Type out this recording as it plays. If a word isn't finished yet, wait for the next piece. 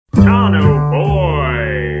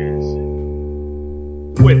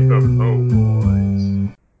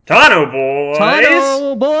Tano boys!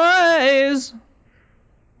 Tano boys!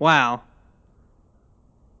 Wow.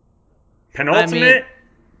 Penultimate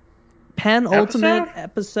Penultimate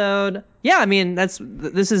episode. Yeah, I mean that's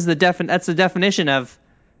the definition of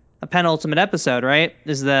a penultimate episode, right?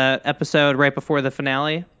 Is the episode right before the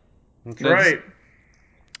finale. That's right.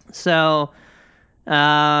 So,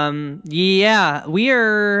 yeah, we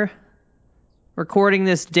are recording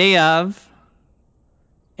this day of,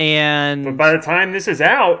 and but by the time this is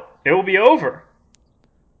out, it will be over.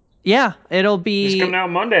 Yeah, it'll be It's coming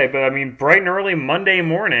out Monday, but I mean bright and early Monday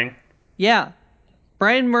morning. Yeah,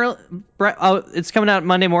 it's coming out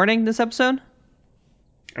Monday morning. This episode.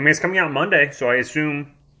 I mean, it's coming out Monday, so I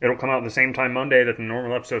assume it'll come out at the same time Monday that the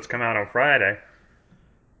normal episodes come out on Friday.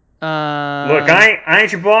 Look, I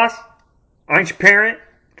ain't your boss. I ain't your parent.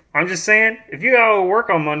 I'm just saying, if you gotta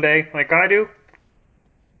work on Monday like I do,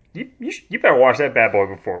 you better watch that bad boy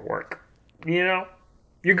before work. You know?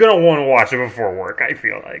 You're gonna want to watch it before work, I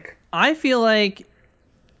feel like.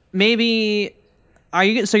 Maybe...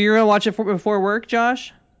 So you're gonna watch it before work,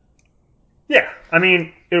 Josh? Yeah. I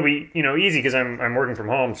mean, it'll be, easy because I'm working from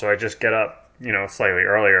home, so I just get up, slightly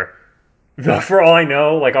earlier. For all I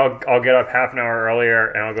know, like I'll get up half an hour earlier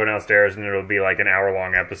and I'll go downstairs and it'll be like an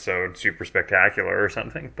hour-long episode, super spectacular or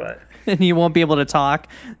something. But and you won't be able to talk.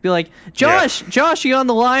 Be like, Josh, you on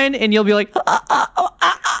the line? And you'll be like, I'm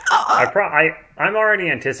already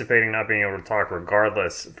anticipating not being able to talk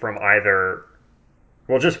regardless from either,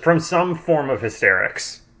 well, just from some form of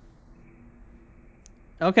hysterics.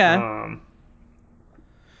 Okay.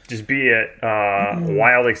 Just be it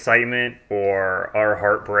wild excitement or utter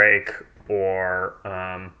heartbreak or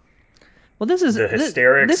well, this is the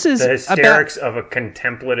hysterics of a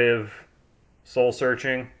contemplative soul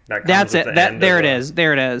searching. That's it. There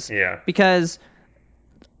it is. Yeah. Because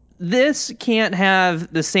this can't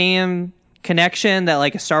have the same connection that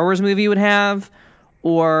like a Star Wars movie would have,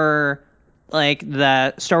 or like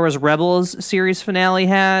the Star Wars Rebels series finale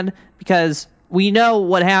had, because we know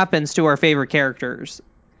what happens to our favorite characters.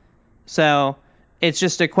 So it's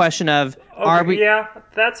just a question of, are we... Yeah,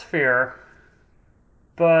 that's fair.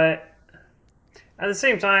 But at the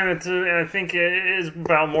same time, I think it is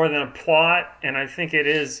about more than a plot, and I think it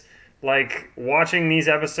is, like, watching these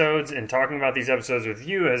episodes and talking about these episodes with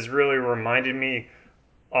you has really reminded me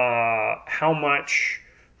how much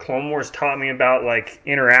Clone Wars taught me about, like,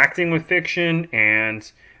 interacting with fiction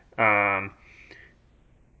and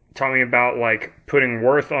taught me about, like, putting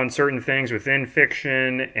worth on certain things within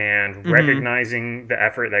fiction and recognizing the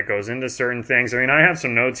effort that goes into certain things. I mean, I have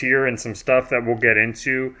some notes here and some stuff that we'll get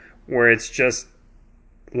into where it's just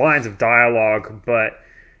lines of dialogue, but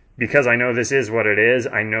because I know this is what it is,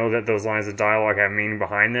 I know that those lines of dialogue have meaning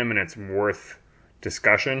behind them and it's worth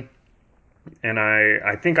discussion. And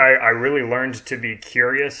I think I really learned to be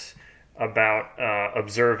curious about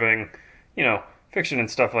observing, fiction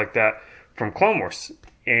and stuff like that from Clone Wars.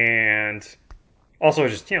 And also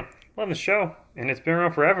just, love the show. And it's been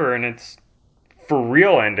around forever, and it's for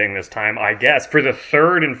real ending this time, I guess, for the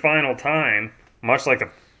third and final time, much like the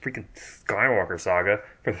freaking Skywalker saga,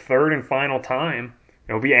 for the third and final time,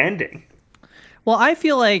 it'll be ending. Well, I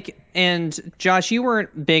feel like, and Josh, you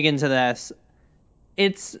weren't big into this,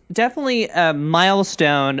 it's definitely a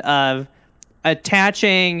milestone of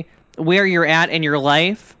attaching where you're at in your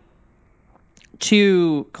life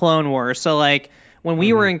to Clone Wars. So, like, when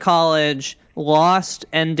we were in college, Lost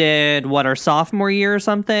ended, our sophomore year or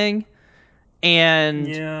something? And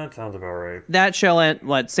yeah, that sounds about right. That show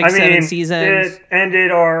went, 7 seasons? It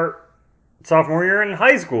ended our sophomore year in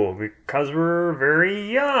high school because we're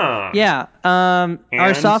very young. Yeah,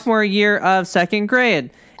 our sophomore year of second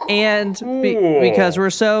grade. And because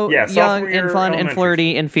we're so young and fun and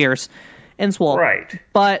flirty and fierce and swole. Right.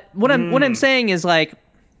 But what I'm saying is, like,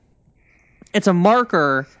 it's a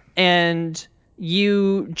marker, and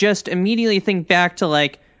you just immediately think back to,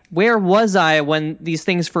 like, where was I when these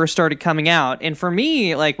things first started coming out? And for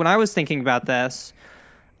me, like, when I was thinking about this,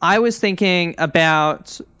 I was thinking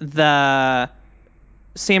about the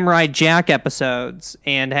Samurai Jack episodes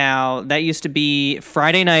and how that used to be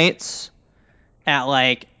Friday nights at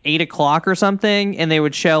like 8 o'clock or something, and they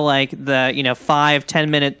would show like the 5-10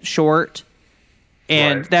 minute short,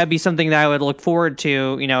 and that'd be something that I would look forward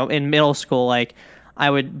to in middle school. Like, I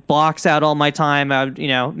would box out all my time. I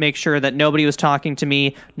would make sure that nobody was talking to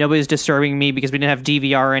me, nobody was disturbing me, because we didn't have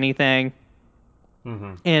DVR or anything.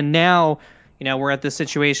 And now we're at this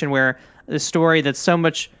situation where the story that's so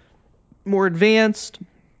much more advanced,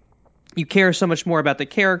 you care so much more about the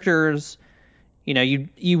characters.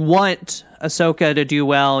 You want Ahsoka to do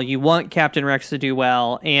well. You want Captain Rex to do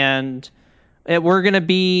well. And we're going to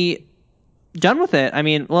be done with it. I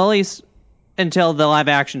mean, well, at least until the live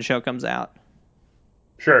action show comes out.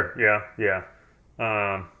 Sure. Yeah.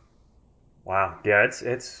 Wow. Yeah.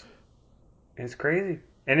 It's crazy,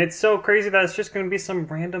 and it's so crazy that it's just going to be some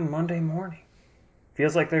random Monday morning.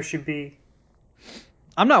 Feels like there should be.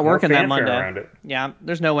 I'm not more working that fanfare Monday. around it. Yeah,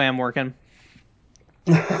 there's no way I'm working.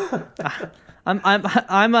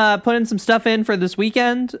 I'm putting some stuff in for this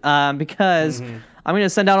weekend because I'm going to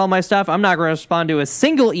send out all my stuff. I'm not going to respond to a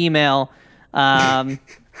single email on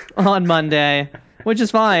Monday, which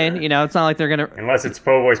is fine. You know, it's not like they're going to... Unless it's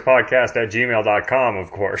povoicepodcast@gmail.com,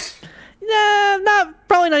 of course. Nah,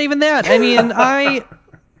 probably not even that. I mean, I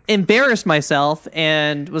embarrassed myself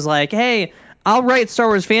and was like, hey, I'll write Star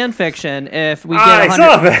Wars fan fiction if we get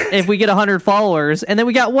 100 if we get 100 followers, and then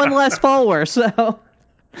we got one less follower. So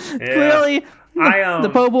clearly,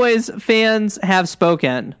 the Po' Boys fans have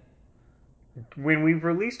spoken. When we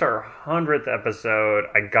released our 100th episode,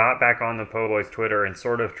 I got back on the Po' Boys Twitter and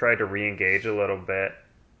sort of tried to re-engage a little bit.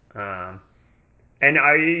 And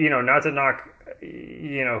I, not to knock,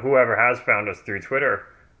 whoever has found us through Twitter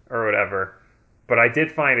or whatever, but I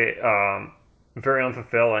did find it very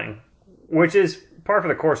unfulfilling, which is par for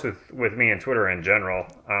the course with me and Twitter in general.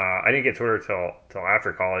 I didn't get Twitter till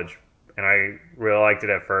after college, and I really liked it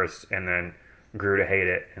at first, and then grew to hate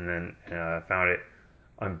it, and then found it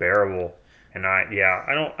unbearable. And I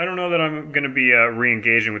don't know that I'm going to be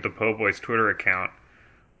re-engaging with the Po' Boys Twitter account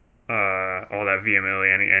all that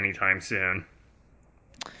vehemently anytime soon.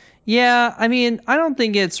 Yeah, I mean, I don't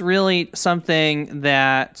think it's really something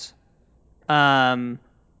that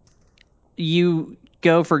you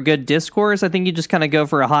go for good discourse. I think you just kind of go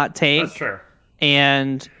for a hot take. That's true.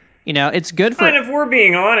 And, it's good for... And if we're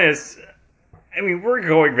being honest, I mean, we're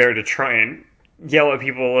going there to try and yell at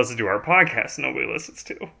people who listen to our podcast nobody listens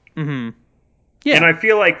to. Mm-hmm. Yeah. And I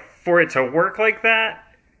feel like for it to work like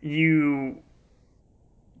that, you,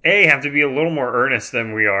 A, have to be a little more earnest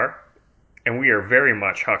than we are. And we are very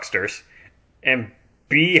much hucksters. And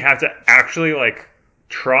B, have to actually,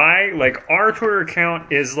 try. Our Twitter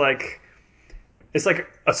account is it's like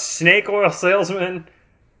a snake oil salesman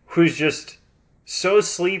who's just so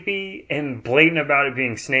sleepy and blatant about it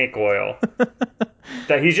being snake oil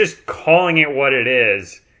that he's just calling it what it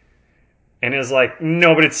is. And is like,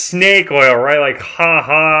 no, but it's snake oil, right? Ha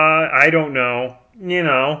ha, I don't know,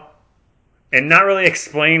 And not really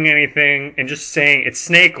explaining anything and just saying it's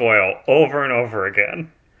snake oil over and over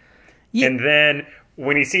again. Yeah. And then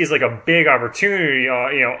when he sees a big opportunity,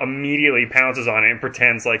 immediately pounces on it and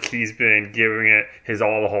pretends like he's been giving it his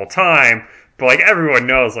all the whole time. But everyone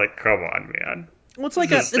knows, come on, man. Well, it's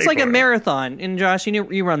like a marathon. And Josh,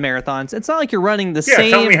 you run marathons. It's not like you're running the same.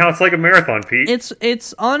 Yeah, tell me how it's like a marathon, Pete.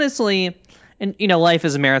 It's honestly, and life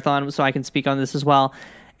is a marathon, so I can speak on this as well.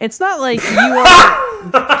 It's not like you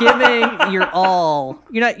are giving your all.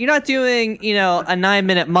 You're not doing, a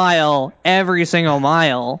 9-minute mile every single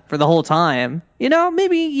mile for the whole time.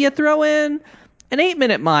 Maybe you throw in an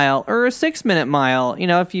 8-minute mile or a 6-minute mile,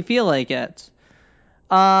 if you feel like it.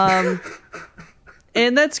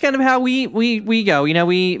 And that's kind of how we go.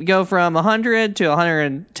 We go from 100 to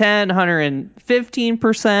 110,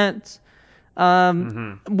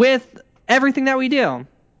 115%, with everything that we do.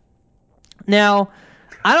 Now,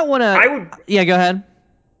 I don't want to... Yeah, go ahead.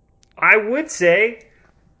 I would say,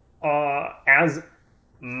 as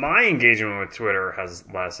my engagement with Twitter has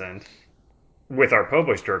lessened, with our Po'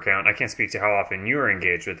 Boys Twitter account, I can't speak to how often you're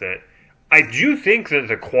engaged with it. I do think that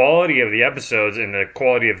the quality of the episodes and the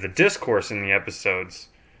quality of the discourse in the episodes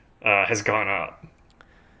has gone up.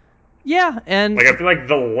 Yeah, and... I feel like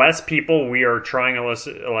the less people we are trying to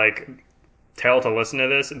listen, tell to listen to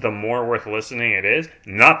this, the more worth listening it is.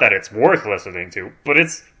 Not that it's worth listening to, but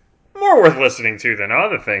it's more worth listening to than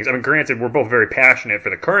other things. I mean, granted, we're both very passionate for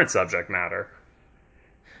the current subject matter.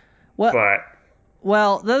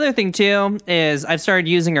 Well, the other thing, too, is I've started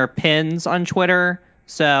using our pins on Twitter,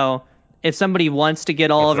 so... If somebody wants to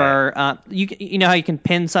get all of our, you know how you can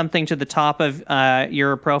pin something to the top of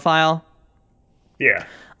your profile? Yeah.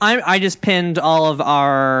 I just pinned all of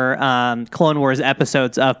our Clone Wars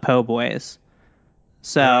episodes of Po' Boys.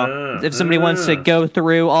 So if somebody wants to go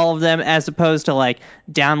through all of them, as opposed to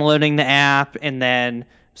downloading the app and then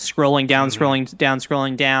scrolling down,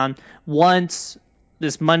 once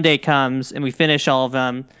this Monday comes and we finish all of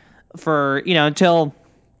them for, until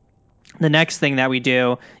the next thing that we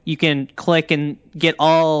do, you can click and get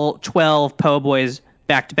all 12 Po' Boys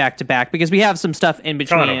back to back to back, because we have some stuff in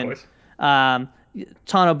between.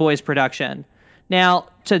 Tano Boys Production. Now,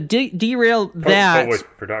 to derail that, Po' Boys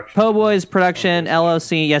Production. Po' Boys Production,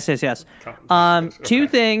 LLC, yes. Two Okay.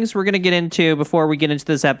 things we're going to get into before we get into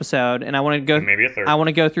this episode, and I want to go. And maybe a third. I want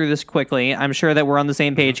to go through this quickly. I'm sure that we're on the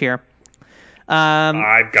same page here.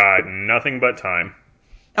 I've got nothing but time.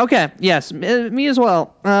 Okay, yes, me as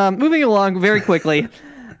well. Moving along very quickly.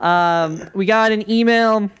 We got an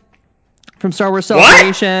email from Star Wars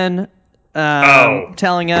Celebration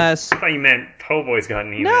telling us... I thought you meant Po' Boys got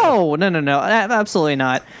an email. No, absolutely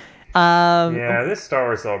not. Yeah, this Star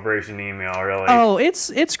Wars Celebration email really... Oh,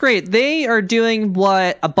 it's great. They are doing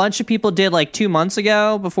what a bunch of people did like 2 months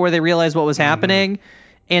ago before they realized what was happening.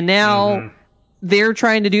 And now they're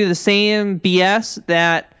trying to do the same BS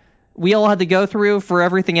that we all had to go through for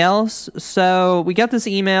everything else. So we got this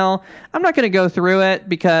email. I'm not going to go through it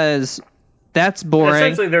because that's boring.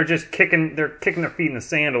 Essentially, they're just kicking their feet in the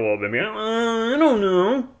sand a little bit. I don't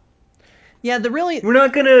know. Yeah, we're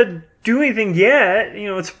not going to do anything yet.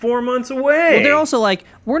 It's 4 months away. Well, they're also like,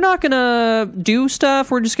 we're not going to do stuff.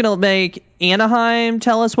 We're just going to make Anaheim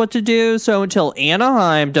tell us what to do. So until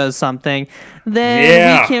Anaheim does something,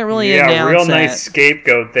 then we can't really announce it. Yeah, real nice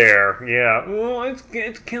scapegoat there. Yeah. Well,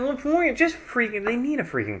 it's California. Just they need a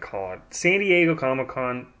freaking call. San Diego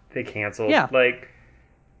Comic-Con, they canceled. Yeah.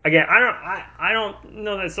 Again, I don't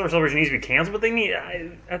know that Star Wars Celebration needs to be canceled, but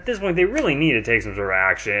at this point, they really need to take some sort of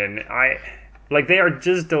action. They are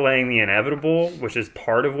just delaying the inevitable, which is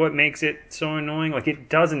part of what makes it so annoying. It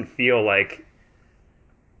doesn't feel like,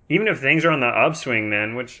 even if things are on the upswing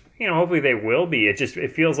then, which, hopefully they will be,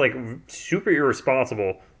 it feels like super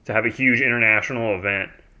irresponsible to have a huge international event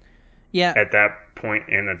at that point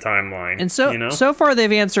in the timeline. And so far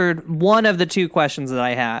they've answered one of the two questions that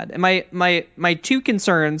I had. And my two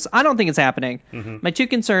concerns, I don't think it's happening. My two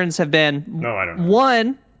concerns have been, no, I don't know.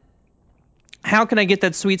 One, how can I get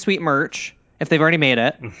that sweet, sweet merch if they've already made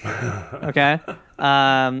it? Okay?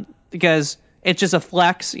 Because it's just a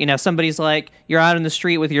flex. Somebody's like, you're out in the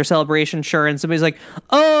street with your Celebration shirt, and somebody's like,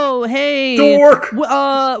 oh, hey. Dork!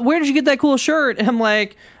 Where did you get that cool shirt? And I'm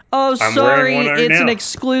like, oh, sorry, it's an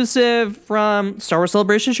exclusive from Star Wars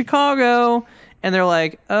Celebration Chicago. And they're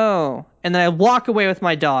like, oh. And then I walk away with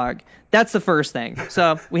my dog. That's the first thing.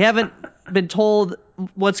 So we haven't been told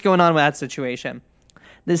what's going on with that situation.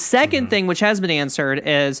 The second thing, which has been answered,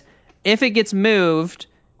 is if it gets moved,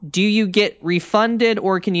 do you get refunded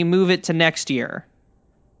or can you move it to next year?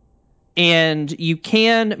 And you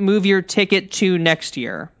can move your ticket to next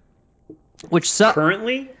year.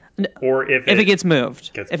 Currently? Or if it gets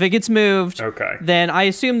moved. If it gets moved, then I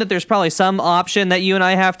assume that there's probably some option that you and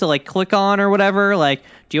I have to click on or whatever. Do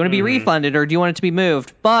you want to be refunded or do you want it to be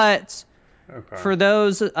moved? But for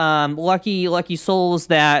those lucky souls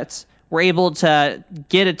that were able to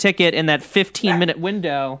get a ticket in that 15-minute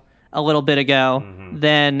window a little bit ago,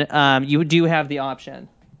 then you do have the option.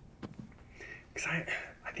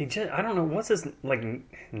 I don't know, what's this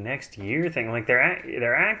next year thing?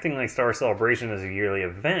 They're acting like Star Celebration is a yearly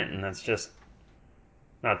event, and that's just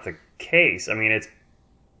not the case. I mean, it's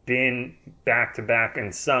been back to back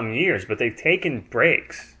in some years, but they've taken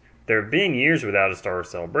breaks. There have been years without a Star Wars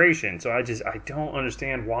Celebration, so I don't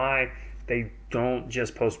understand why they don't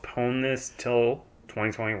just postpone this till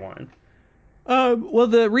 2021. Well,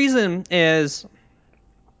 the reason is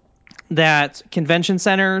that convention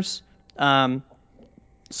centers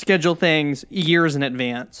schedule things years in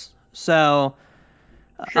advance. So,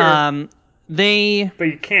 sure. But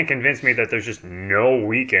you can't convince me that there's just no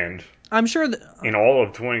weekend. I'm sure in all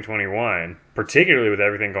of 2021, particularly with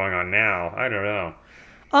everything going on now. I don't know.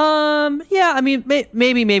 Yeah, I mean,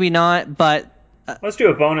 maybe not, but let's do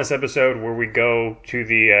a bonus episode where we go to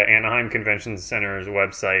the Anaheim Convention Center's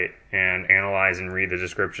website and analyze and read the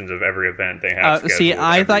descriptions of every event they have scheduled. See,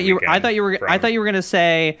 I thought you were going to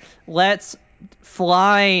say, let's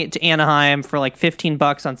fly to Anaheim for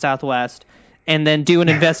 $15 on Southwest and then do an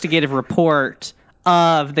investigative report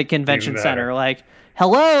of the convention center.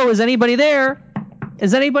 Hello, is anybody there?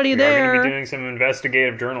 Is anybody there? We're going to be doing some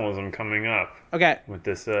investigative journalism coming up. Okay. With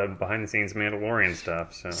this behind-the-scenes Mandalorian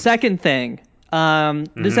stuff. So. Second thing.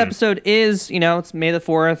 This episode is, it's May the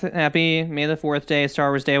 4th. Happy May the 4th Day, Star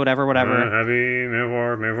Wars Day, whatever. Happy May the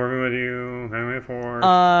 4th. May the 4th be with you. Happy May the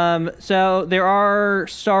 4th. So there are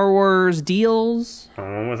Star Wars deals.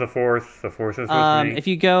 One with the 4th. The 4th is with me. If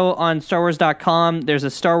you go on StarWars.com, there's a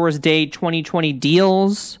Star Wars Day 2020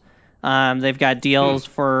 deals. They've got deals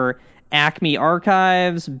for Acme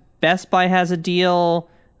Archives. Best Buy has a deal.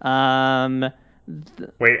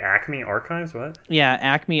 Wait, Acme Archives? What? Yeah,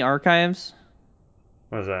 Acme Archives.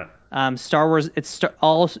 What is that? Star Wars. It's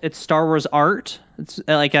Star Wars art. It's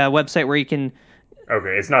like a website where you can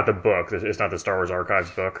Okay, it's not the book. It's not the Star Wars Archives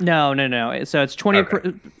book. No. So it's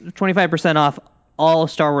 25% off all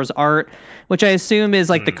Star Wars art, which I assume is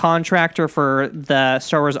like the contractor for the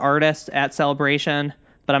Star Wars artist at Celebration,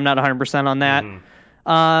 but I'm not 100% on that.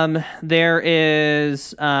 There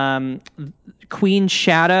is Queen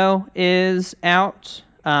Shadow is out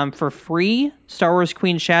for free. Star Wars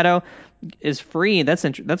Queen Shadow is free.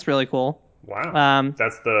 That's really cool. Wow.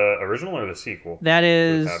 That's the original or the sequel? That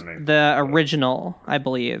is the original, I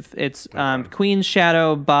believe. It's Queen's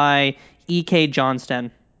Shadow by E.K.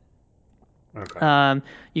 Johnston. Okay.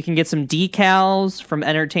 You can get some decals from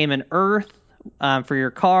Entertainment Earth for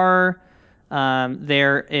your car.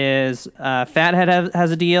 There is Fathead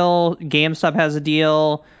has a deal. GameStop has a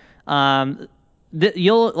deal.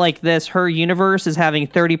 You'll like this. Her Universe is having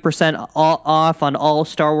 30% off on all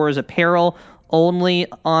Star Wars apparel only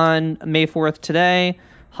on May 4th today.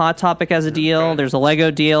 Hot Topic has a deal. Okay. There's a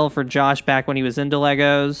Lego deal for Josh back when he was into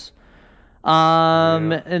Legos.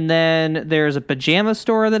 And then there's a pajama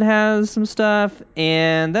store that has some stuff,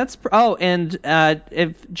 and that's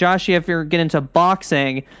if Josh, if you're getting into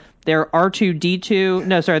boxing, there are R2D2.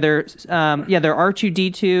 No, sorry, there are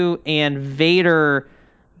R2D2 and Vader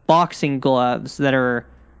boxing gloves that are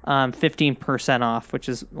 15% off, which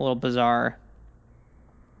is a little bizarre.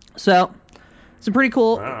 So it's a pretty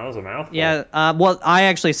cool. Wow, that was a mouthful. Yeah. Well, I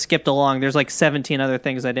actually skipped along. There's like 17 other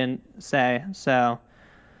things I didn't say. So.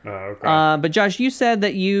 Oh, okay. But Josh, you said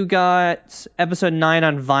that you got Episode 9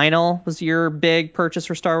 on vinyl. Was your big purchase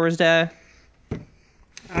for Star Wars Day?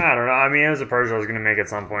 I don't know. I mean, it was a purchase I was going to make at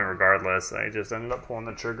some point regardless. I just ended up pulling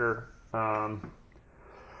the trigger.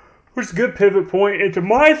 Which is a good pivot point into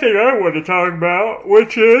my thing I want to talk about,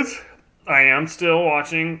 which is I am still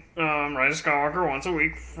watching Rise of Skywalker once a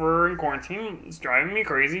week in quarantine. It's driving me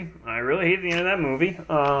crazy. I really hate the end of that movie.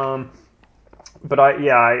 But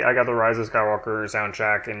I got the Rise of Skywalker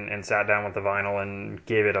soundtrack and sat down with the vinyl and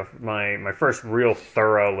gave it my first real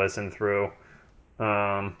thorough listen through.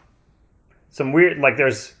 Some weird, like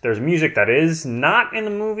there's music that is not in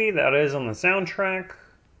the movie that is on the soundtrack.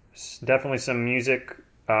 Definitely some music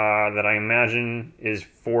that I imagine is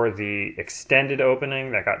for the extended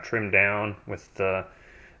opening that got trimmed down with the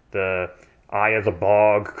Eye of the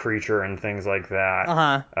Bog creature and things like that.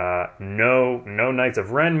 No Knights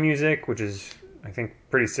of Ren music, which is I think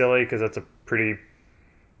pretty silly because that's a pretty,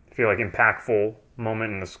 I feel like, impactful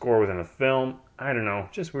moment in the score within the film. I don't know,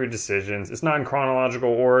 just weird decisions. It's not in chronological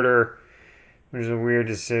order, which is a weird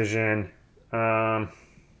decision. I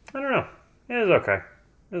don't know. It was okay.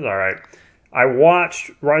 It was all right. I watched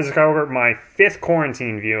Rise of Skywalker, my 5th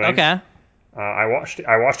quarantine viewing. Okay. I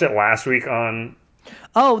watched it last week on.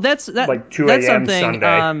 Oh, that's like 2 that's a.m. something.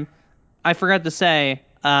 Sunday. I forgot to say.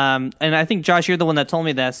 And I think Josh, you're the one that told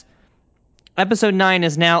me this. Episode 9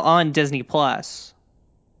 is now on Disney Plus,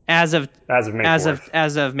 as of May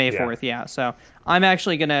 4th. Yeah, so I'm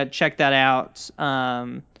actually gonna check that out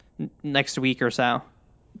next week or so.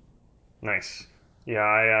 Nice. Yeah,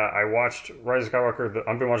 I watched Rise of Skywalker.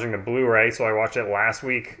 I've been watching the Blu-ray, so I watched it last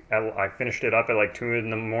week. I finished it up at like 2 in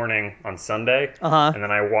the morning on Sunday, and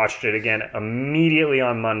then I watched it again immediately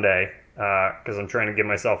on Monday because I'm trying to give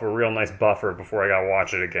myself a real nice buffer before I gotta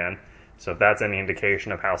watch it again. So if that's any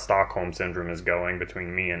indication of how Stockholm Syndrome is going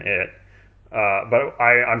between me and it. But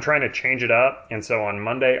I'm trying to change it up, and so on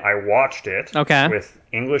Monday I watched it with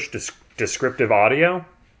English descriptive audio.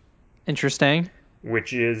 Interesting.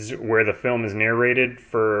 Which is where the film is narrated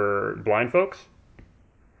for blind folks.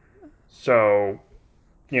 So,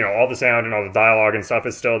 all the sound and all the dialogue and stuff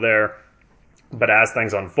is still there. But as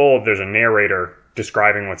things unfold, there's a narrator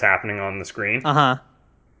describing what's happening on the screen. It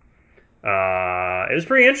was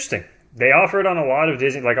pretty interesting. They offer it on a lot of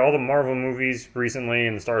Disney, like all the Marvel movies recently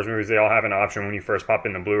and the Star Wars movies, they all have an option when you first pop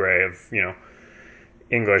in the Blu-ray of,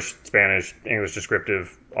 English, Spanish, English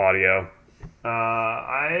descriptive audio.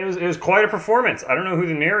 It was quite a performance. I don't know who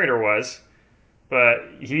the narrator was, but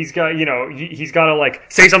he's got, he's got to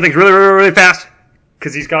like say something really, really, really fast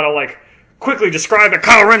because he's got to like quickly describe that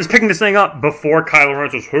Kylo Ren is picking this thing up before Kylo Ren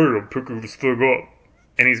says, "Hey, I'm picking this thing up,"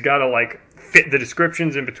 and he's got to like fit the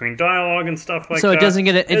descriptions in between dialogue and stuff like that. So it doesn't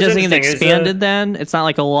get expanded then? It's not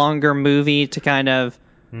like a longer movie to kind of.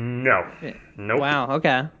 No. Nope. Wow.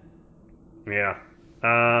 Okay. Yeah.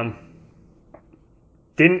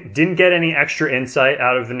 Didn't get any extra insight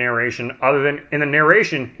out of the narration other than in the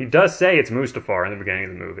narration he does say it's Mustafar in the beginning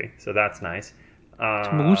of the movie, so that's nice. It's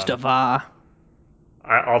Mustafar.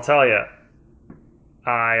 I'll tell you,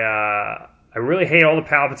 I really hate all the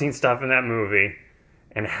Palpatine stuff in that movie,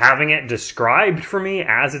 and having it described for me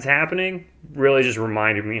as it's happening really just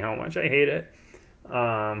reminded me how much I hate it.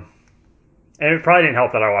 And it probably didn't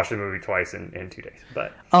help that I watched the movie twice in 2 days.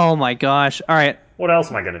 But Oh my gosh. All right. what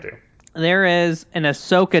else am I going to do? There is an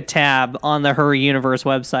Ahsoka tab on the Her Universe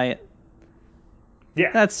website.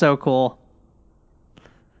 Yeah. That's so cool.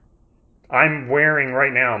 I'm wearing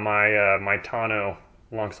right now my Tano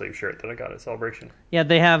long sleeve shirt that I got at Celebration. Yeah,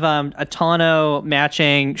 they have a Tano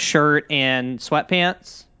matching shirt and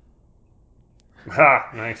sweatpants.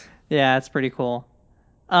 Ha, nice. Yeah, it's pretty cool.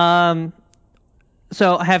 So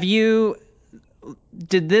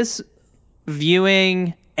did this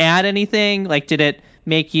viewing add anything? Like, did it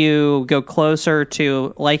make you go closer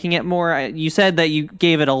to liking it more? You said that you didn't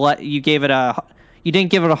give it a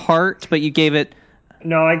heart, but you gave it.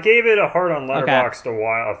 No, I gave it a heart on Okay.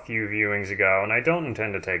 Letterboxd a few viewings ago, and I don't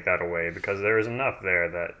intend to take that away because there is enough there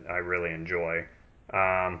that I really enjoy.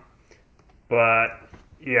 But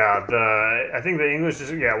yeah, I think the English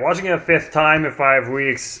is watching it a fifth time in 5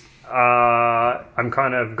 weeks. I'm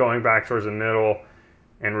kind of going back towards the middle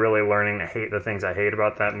and really learning to hate the things I hate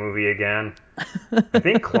about that movie again. I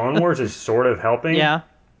think Clone Wars is sort of helping. Yeah.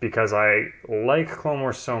 Because I like Clone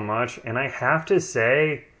Wars so much, and I have to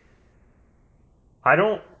say,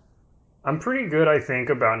 I'm pretty good, I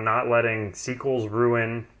think, about not letting sequels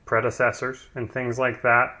ruin predecessors and things like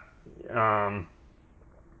that.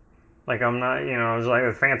 Like, I'm not, it was like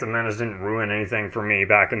the Phantom Menace didn't ruin anything for me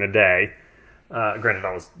back in the day. Granted,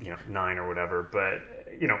 I was, 9 or whatever, but,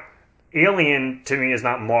 Alien, to me, is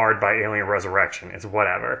not marred by Alien Resurrection. It's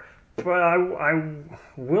whatever. But I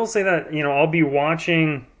will say that, I'll be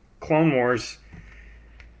watching Clone Wars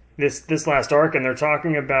this last arc, and they're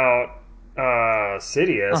talking about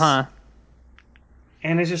Sidious. Uh-huh.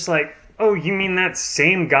 And it's just like, oh, you mean that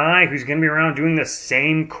same guy who's going to be around doing the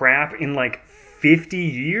same crap in like 50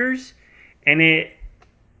 years? And it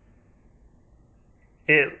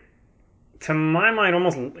to my mind,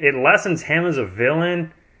 it lessens him as a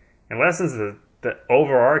villain. It lessens the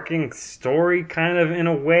overarching story kind of in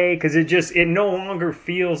a way, because it no longer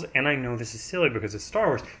feels, and I know this is silly because it's Star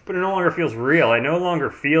Wars, but it no longer feels real. It no longer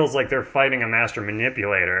feels like they're fighting a master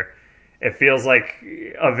manipulator. It feels like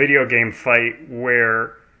a video game fight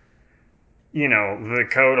where, the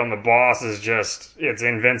code on the boss is it's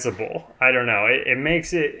invincible. I don't know. It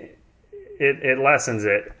makes it lessens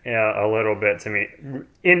it a little bit to me.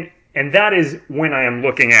 And that is when I am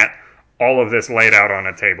looking at all of this laid out on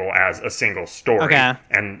a table as a single story. Okay.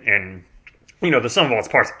 And the sum of all its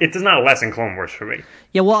parts. It does not lessen Clone Wars for me.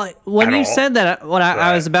 Yeah, well, when you said that,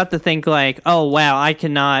 I was Right. about to think like, oh, wow, I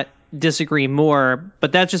cannot disagree more.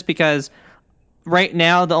 But that's just because right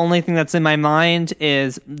now the only thing that's in my mind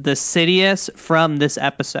is the Sidious from this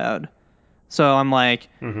episode. So I'm like,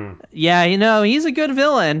 yeah, he's a good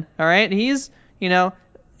villain. All right, he's,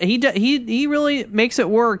 he really makes it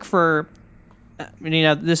work for,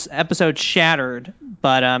 this episode Shattered.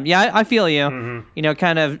 But yeah, I feel you.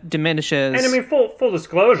 Kind of diminishes. And I mean, full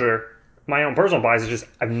disclosure, my own personal bias is just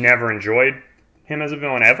I've never enjoyed him as a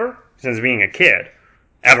villain ever since being a kid,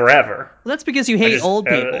 ever. Well, that's because you hate old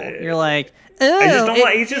people. You're like, oh, I just don't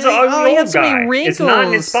like. He's just an ugly old so guy. It's It's not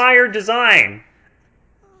an inspired design.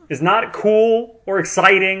 It's not cool or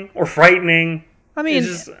exciting or frightening. I mean,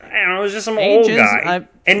 it's just some old guy.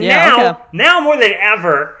 Okay. Now more than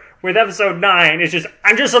ever, with episode 9,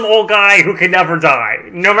 I'm just some old guy who can never die.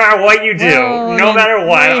 No matter what you do, no matter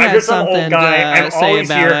what, I'm just some old guy. I'm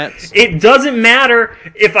always here. It doesn't matter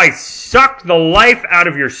if I suck the life out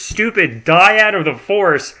of your stupid dyad of the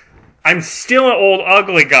Force. I'm still an old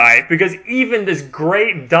ugly guy, because even this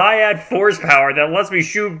great dyad force power that lets me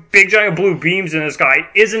shoot big giant blue beams in the sky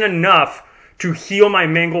isn't enough to heal my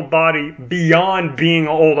mangled body beyond being an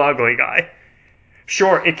old ugly guy.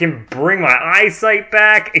 Sure, it can bring my eyesight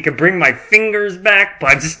back, it can bring my fingers back, but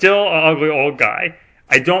I'm still an ugly old guy.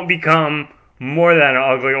 I don't become more than an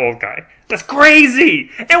ugly old guy. That's crazy!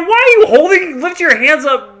 And why are you lift your hands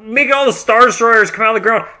up, making all the Star Destroyers come out of the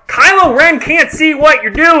ground? Kylo Ren can't see what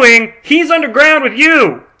you're doing. He's underground with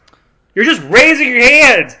you. You're just raising your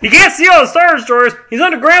hands. He can't see all the Star Destroyers. He's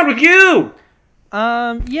underground with you.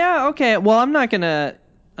 Yeah, okay. Well, I'm not gonna,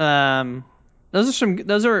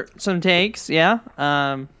 those are some takes, yeah.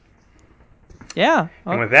 Yeah.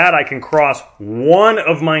 And with that, I can cross one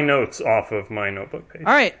of my notes off of my notebook page.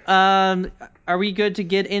 All right. Are we good to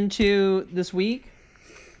get into this week?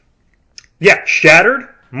 Yeah, Shattered.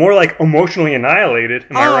 More like emotionally annihilated.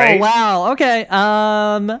 Am I right? Oh, wow. Okay.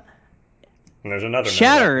 And there's another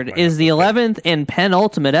Shattered is the 11th and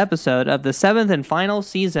penultimate episode of the 7th and final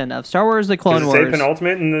season of Star Wars: The Clone Wars. Does it say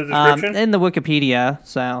penultimate in the description? In the Wikipedia,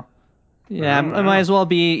 so yeah, it might as well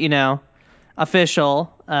be,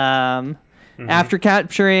 official. After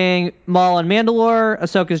capturing Maul and Mandalore,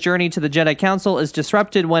 Ahsoka's journey to the Jedi Council is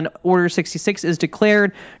disrupted when Order 66 is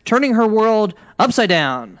declared, turning her world upside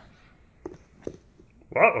down.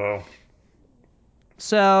 Uh-oh.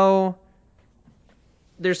 So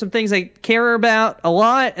there's some things I care about a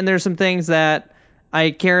lot, and there's some things that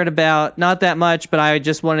I cared about not that much, but I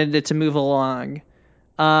just wanted it to move along.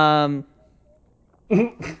 The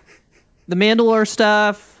Mandalore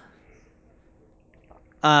stuff.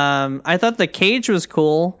 I thought the cage was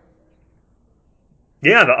cool.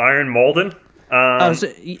 Yeah, the Iron Molden.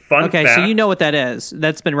 Fun fact. So you know what that is.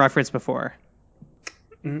 That's been referenced before.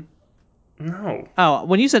 No. Oh,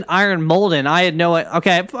 when you said Iron Molden, I had no...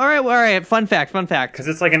 Okay, all right. Fun fact. Because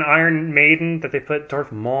it's like an Iron Maiden that they put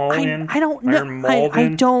Darth Maul in. I don't know. Iron Molden. I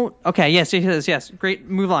don't... Okay, yes. Great,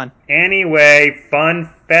 move on. Anyway, fun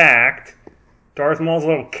fact. Darth Maul's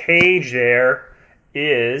little cage there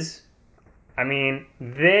is... I mean,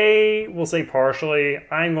 they will say partially,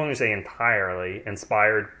 I'm going to say entirely,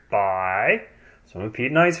 inspired by some of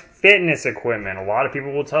Pete and I's fitness equipment. A lot of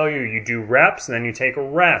people will tell you do reps, and then you take a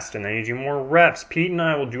rest, and then you do more reps. Pete and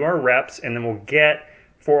I will do our reps, and then we'll get,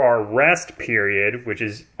 for our rest period, which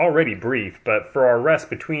is already brief, but for our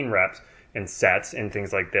rest between reps and sets and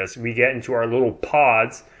things like this, we get into our little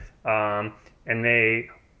pods, and they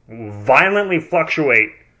violently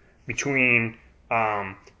fluctuate between...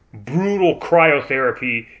 brutal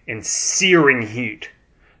cryotherapy and searing heat.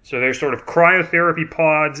 So there's sort of cryotherapy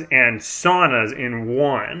pods and saunas in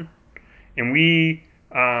one. And we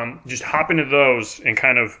just hop into those and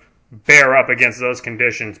kind of bear up against those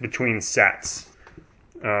conditions between sets.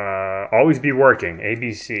 Always be working.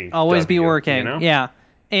 ABC. Always be working. You know? Yeah.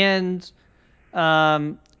 And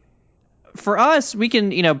for us, we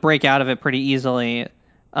can, break out of it pretty easily.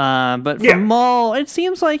 But for Maul, it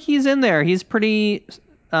seems like he's in there. He's pretty...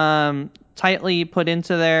 tightly put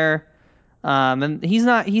into there, and he's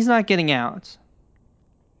not getting out.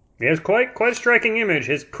 He has quite a striking image.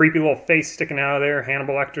 His creepy little face sticking out of there,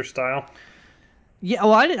 Hannibal Lecter style. Yeah,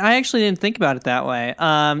 well, I actually didn't think about it that way.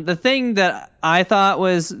 The thing that I thought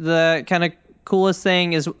was the kind of coolest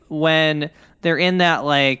thing is when they're in that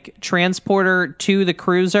like transporter to the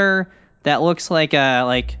cruiser that looks like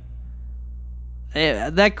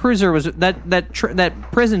that cruiser was that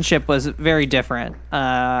prison ship was very different.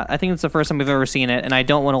 I think it's the first time we've ever seen it, and I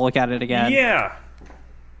don't want to look at it again.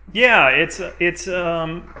 Yeah, it's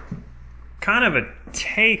kind of a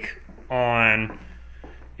take on.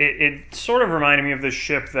 It sort of reminded me of the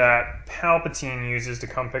ship that Palpatine uses to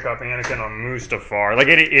come pick up Anakin on Mustafar. Like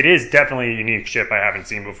it is definitely a unique ship I haven't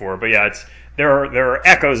seen before. But yeah, there are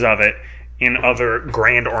echoes of it in other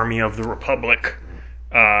Grand Army of the Republic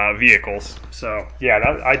vehicles. So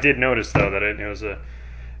yeah, I did notice though that it was a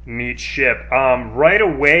neat ship. Right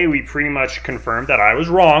away, we pretty much confirmed that I was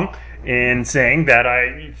wrong in saying that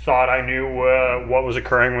I thought I knew what was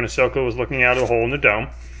occurring when Ahsoka was looking out of the hole in the dome.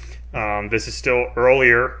 This is still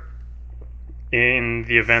earlier in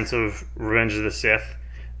the events of Revenge of the Sith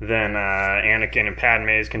than Anakin and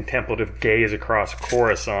Padme's contemplative gaze across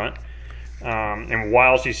Coruscant. And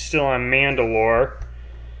while she's still on Mandalore,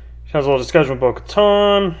 she has a little discussion with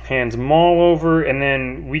Bo-Katan, hands Maul over, and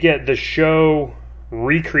then we get the show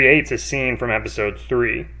recreates a scene from episode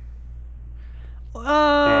 3.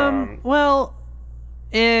 Well,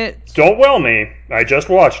 Don't well me. I just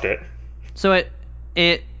watched it. So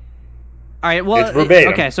it. All right. Well, it's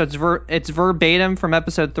verbatim. Okay, so it's verbatim from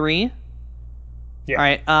episode 3. Yeah. All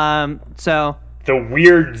right. So the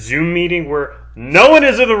weird Zoom meeting where no one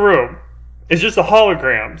is in the room. It's just the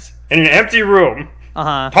holograms in an empty room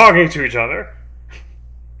talking to each other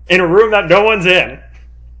in a room that no one's in.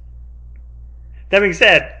 That being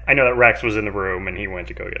said, I know that Rex was in the room and he went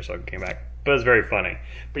to go get Ahsoka and came back. But it was very funny.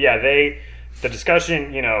 But yeah, the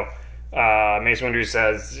discussion, Mace Windu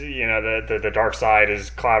says, the dark side is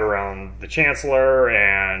cloud around the Chancellor,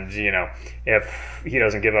 and, if he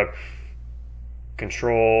doesn't give up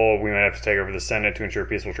control, we might have to take over the Senate to ensure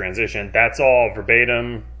peaceful transition. That's all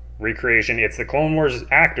verbatim recreation. It's the Clone Wars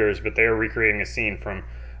actors, but they are recreating a scene from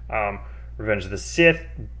Revenge of the Sith,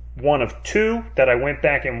 one of 2 that I went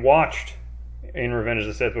back and watched in Revenge of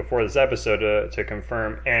the Sith before this episode to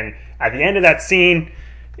confirm. And at the end of that scene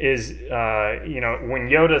is, when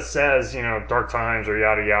Yoda says, dark times or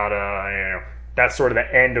yada yada, that's sort of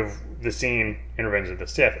the end of the scene in Revenge of the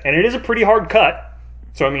Sith. And it is a pretty hard cut.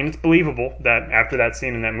 So, I mean, it's believable that after that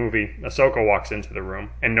scene in that movie, Ahsoka walks into the room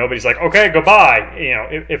and nobody's like, okay, goodbye.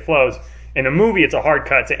 It flows. In the movie, it's a hard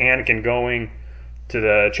cut to Anakin going to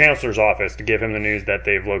the Chancellor's office to give him the news that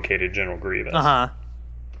they've located General Grievous.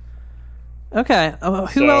 Okay.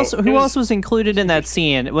 Who else was included in that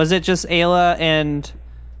scene? Was it just Ayla and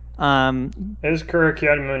As Kura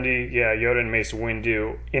Kiadimundi, Yoda and Mace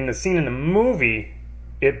Windu. In the scene in the movie,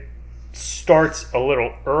 it starts a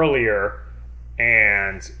little earlier,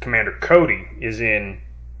 and Commander Cody is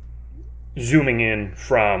zooming in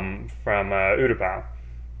from Utapau,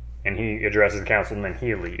 and he addresses the council, and then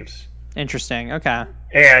he leaves. Interesting. Okay.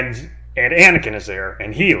 And Anakin is there,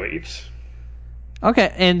 and he leaves.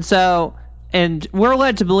 Okay, and we're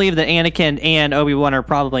led to believe that Anakin and Obi-Wan are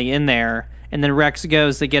probably in there, and then Rex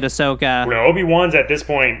goes to get Ahsoka. No, Obi-Wan's at this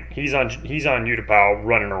point, he's on Utapau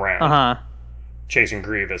running around, chasing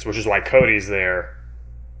Grievous, which is why Cody's there,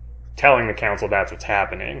 telling the council that's what's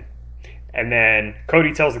happening. And then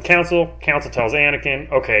Cody tells the council tells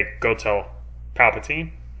Anakin, okay, go tell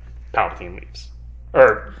Palpatine. Palpatine leaves.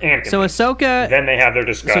 Or Anakin So leaves. Ahsoka... Then they have their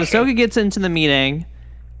discussion. So Ahsoka gets into the meeting,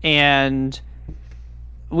 and...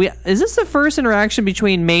 Is this the first interaction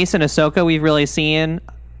between Mace and Ahsoka we've really seen?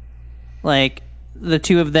 Like, the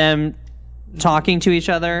two of them talking to each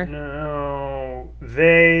other? No.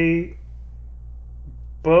 They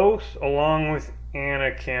both, along with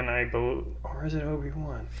Anakin, I believe... Or is it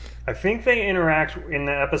Obi-Wan? I think they interact in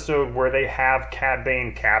the episode where they have Cad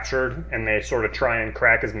Bane captured, and they sort of try and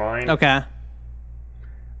crack his mind. Okay.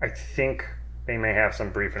 I think they may have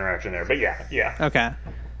some brief interaction there. But yeah. Okay.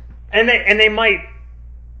 And they might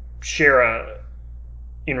share a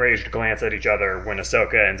enraged glance at each other when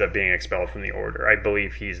Ahsoka ends up being expelled from the Order. I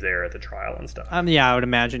believe he's there at the trial and stuff. Yeah, I would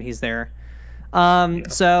imagine he's there.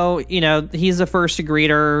 So, he's the first to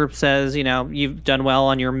greet her, says, you've done well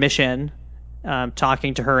on your mission,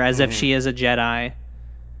 talking to her as if she is a Jedi.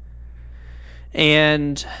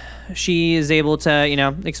 And she is able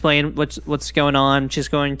to, explain what's going on. She's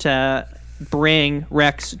going to bring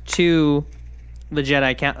Rex to the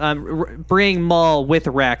Jedi bring Maul with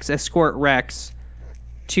Rex, escort Rex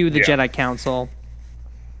to the Jedi Council.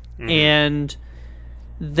 And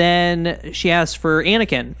then she asks for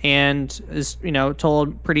Anakin, and is,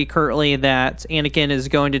 told pretty curtly that Anakin is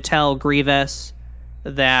going to tell Grievous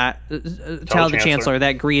that tell the Chancellor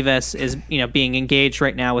that Grievous is, being engaged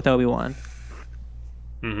right now with Obi-Wan.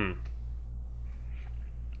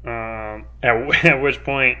 At which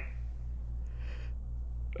point,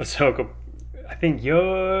 Ahsoka, I think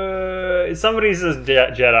somebody says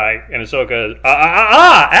Jedi, and Ahsoka,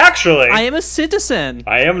 actually, I am a citizen.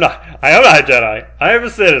 I am not a Jedi. I am a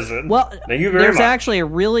citizen. Well, thank you very much. There's actually a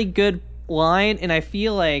really good line, and I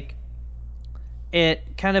feel like it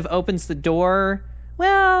kind of opens the door.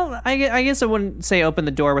 Well, I guess I wouldn't say open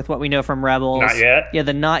the door with what we know from Rebels. Not yet? Yeah,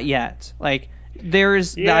 the not yet. Like,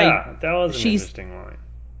 there's... that was an interesting line.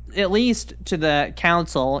 At least to the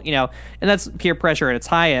council, and that's peer pressure at its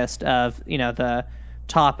highest of, the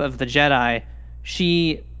top of the Jedi.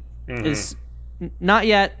 She is not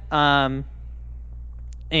yet, and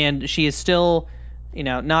she is still,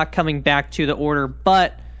 not coming back to the Order,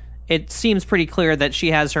 but it seems pretty clear that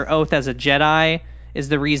she has her oath as a Jedi is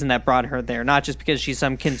the reason that brought her there, not just because she's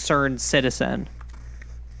some concerned citizen.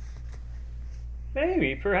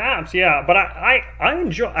 Maybe, perhaps, yeah. But I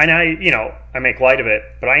enjoy, and I make light of it,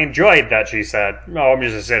 but I enjoyed that she said, "Oh, I'm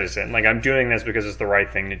just a citizen. Like, I'm doing this because it's the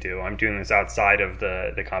right thing to do. I'm doing this outside of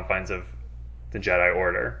the confines of the Jedi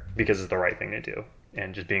Order because it's the right thing to do.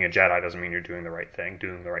 And just being a Jedi doesn't mean you're doing the right thing.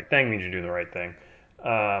 Doing the right thing means you're doing the right thing."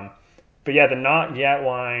 But yeah, the not yet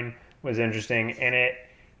line was interesting, and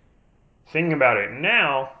thinking about it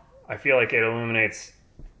now, I feel like it illuminates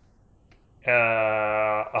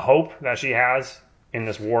a hope that she has in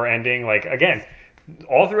this war ending. Like, again,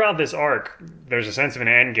 all throughout this arc, there's a sense of an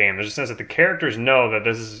end game. There's a sense that the characters know that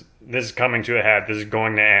this is coming to a head. This is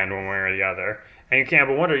going to end one way or the other. And you can't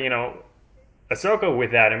but wonder, Ahsoka,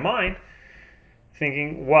 with that in mind,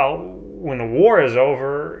 thinking, well, when the war is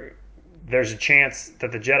over, there's a chance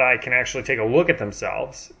that the Jedi can actually take a look at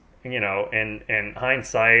themselves, and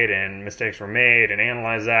hindsight and mistakes were made, and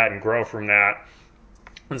analyze that and grow from that.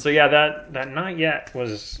 And so, yeah, that not yet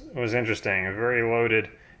was interesting. A very loaded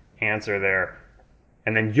answer there.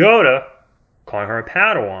 And then Yoda calling her a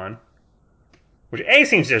Padawan, which A,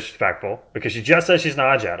 seems disrespectful because she just says she's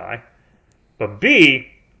not a Jedi. But B,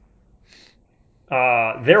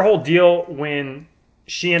 their whole deal when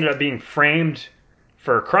she ended up being framed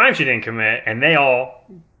for a crime she didn't commit, and they all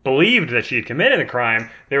believed that she had committed a crime,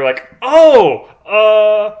 they were like,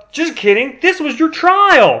 just kidding. This was your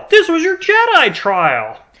trial. This was your Jedi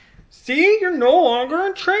trial. See, you're no longer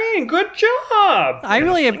in training. Good job. I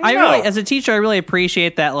really, as a teacher, I really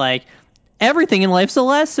appreciate that. Like, everything in life's a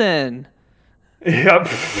lesson. Yep.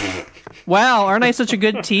 Wow, aren't I such a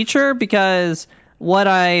good teacher? Because what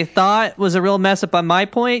I thought was a real mess up on my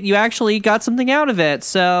point, you actually got something out of it.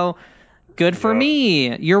 So Good for Yep.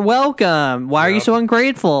 me. You're welcome. Why are you Yep. so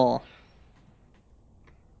ungrateful?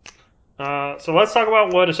 So let's talk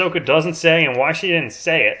about what Ahsoka doesn't say and why she didn't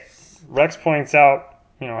say it. Rex points out,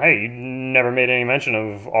 hey, you never made any mention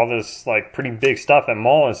of all this like pretty big stuff that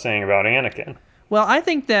Maul is saying about Anakin. Well, I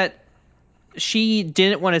think that she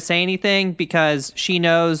didn't want to say anything because she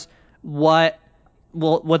knows what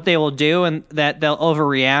they will do and that they'll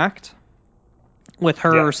overreact with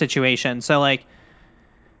her situation. So like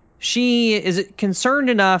she is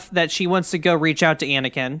concerned enough that she wants to go reach out to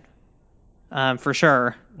Anakin, for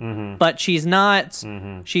sure. Mm-hmm. But she's not.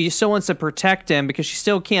 Mm-hmm. She still wants to protect him because she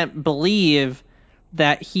still can't believe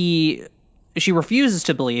that he. She refuses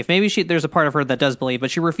to believe. Maybe there's a part of her that does believe, but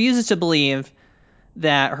she refuses to believe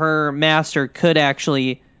that her master could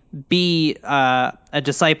actually be a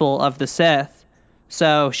disciple of the Sith.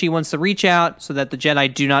 So she wants to reach out so that the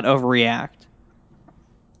Jedi do not overreact.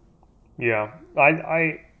 Yeah,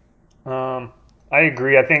 I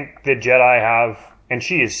agree. I think the Jedi have, and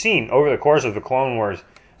she has seen over the course of the Clone Wars,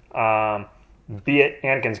 be it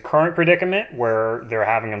Anakin's current predicament where they're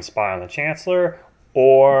having him spy on the Chancellor,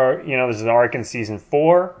 or this is an arc in season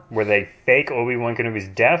 4 where they fake Obi-Wan Kenobi's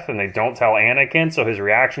death and they don't tell Anakin, so his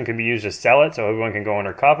reaction can be used to sell it, so Obi-Wan can go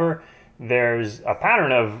undercover. There's a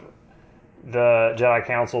pattern of the Jedi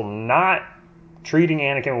Council not treating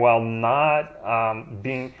Anakin well, not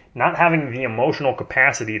having the emotional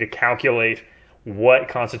capacity to calculate what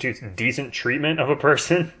constitutes decent treatment of a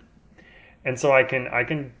person. And so I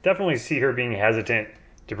can definitely see her being hesitant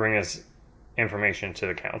to bring this information to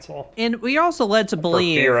the council. And we are also led to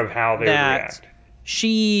believe for fear of how they that react.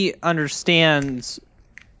 she understands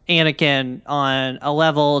Anakin on a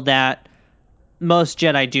level that most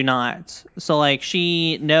Jedi do not. So like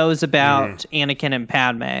she knows about Anakin and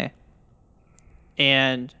Padme.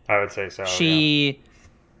 And I would say so. She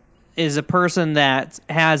is a person that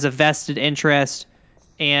has a vested interest,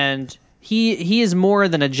 and he is more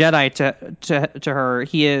than a Jedi to her.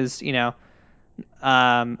 He is,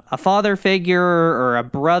 a father figure or a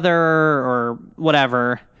brother or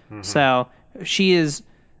whatever. Mm-hmm. So she is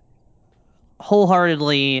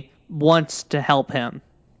wholeheartedly wants to help him.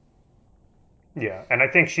 Yeah, and I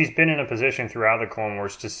think she's been in a position throughout the Clone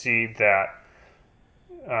Wars to see that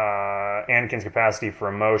Anakin's capacity for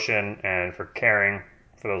emotion and for caring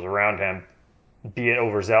for those around him, be it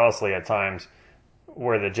overzealously at times,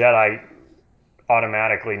 where the Jedi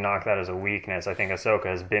automatically knock that as a weakness. I think Ahsoka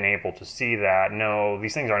has been able to see that, no,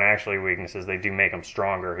 these things aren't actually weaknesses. They do make him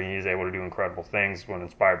stronger. He is able to do incredible things when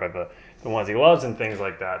inspired by the ones he loves and things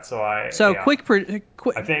like that. Quick,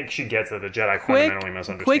 I think she gets that the Jedi fundamentally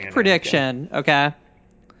misunderstand. Quick prediction, okay?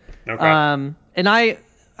 And I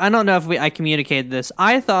don't know if I communicated this.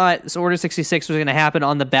 I thought Order 66 was going to happen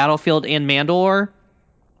on the battlefield in Mandalore.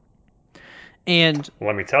 And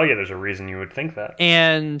let me tell you, there's a reason you would think that.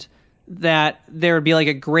 And that there would be like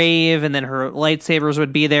a grave, and then her lightsabers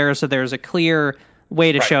would be there, so there's a clear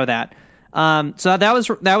way to show that. So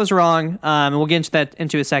that was wrong. And we'll get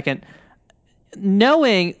into a second.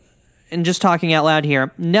 Knowing, and just talking out loud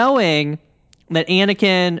here, knowing that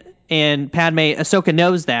Anakin and Padme, Ahsoka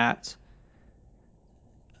knows that.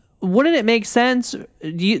 Wouldn't it make sense?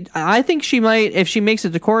 I think she might, if she makes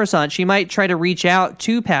it to Coruscant, she might try to reach out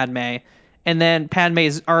to Padme, and then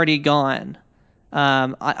Padme's already gone.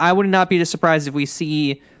 I would not be surprised if we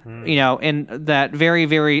see, in that very,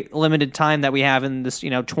 very limited time that we have in this,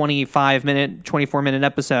 24-minute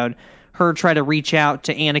episode, her try to reach out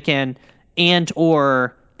to Anakin and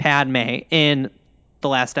or Padme in the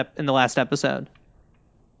last episode.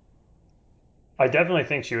 I definitely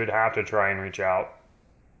think she would have to try and reach out.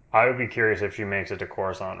 I would be curious if she makes it to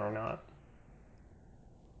Coruscant or not.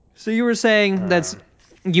 So you were saying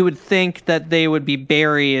you would think that they would be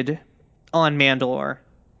buried on Mandalore.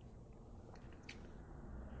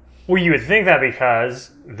 Well, you would think that because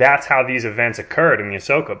that's how these events occurred in the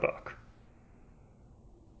Ahsoka book.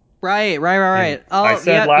 Right. I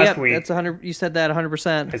said last week. That's 100. You said that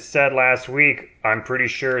 100%. I said last week. I'm pretty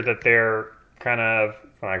sure that they're kind of,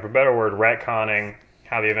 for lack of a better word, retconning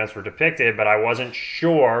how the events were depicted, but I wasn't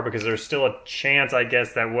sure because there's still a chance, I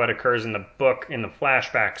guess, that what occurs in the book in the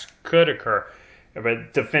flashbacks could occur,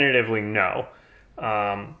 but definitively no.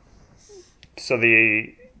 So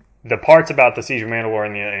the parts about the Siege of Mandalore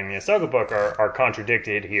in the Ahsoka book are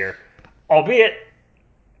contradicted here, albeit,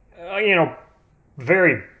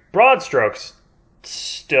 very broad strokes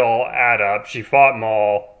still add up. She fought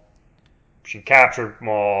Maul. She captured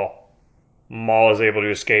Maul. Maul is able to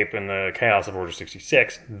escape in the chaos of Order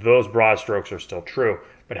 66. Those broad strokes are still true.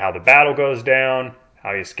 But how the battle goes down,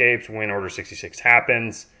 how he escapes, when Order 66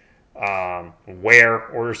 happens, where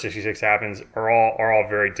Order 66 happens are all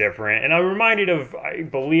very different. And I'm reminded of, I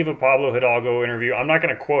believe, a Pablo Hidalgo interview. I'm not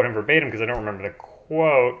going to quote him verbatim because I don't remember the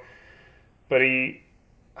quote, but I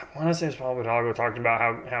want to say it's Pablo Hidalgo talked about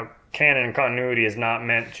how canon and continuity is not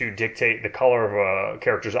meant to dictate the color of a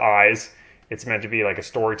character's eyes. It's meant to be like a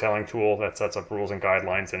storytelling tool that sets up rules and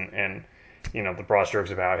guidelines and the broad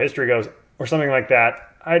strokes of how history goes, or something like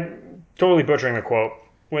that. I'm totally butchering the quote.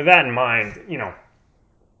 With that in mind,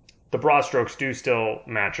 the broad strokes do still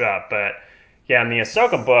match up. But yeah, in the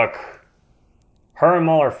Ahsoka book, her and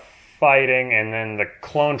Maul are fighting, and then the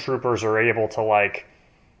clone troopers are able to like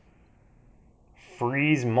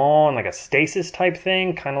freeze Maul in like a stasis type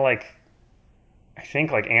thing, kind of like I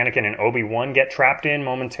think like Anakin and Obi-Wan get trapped in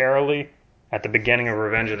momentarily at the beginning of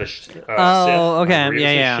Revenge of the Sith. Oh, okay,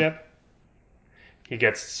 yeah. Ship. He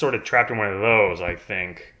gets sort of trapped in one of those, I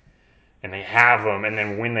think. And they have him, and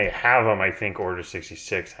then when they have him, I think Order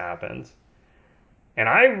 66 happens. And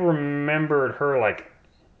I remembered her, like,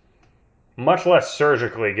 much less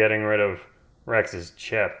surgically getting rid of Rex's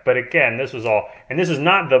chip. But again, this was all... And this is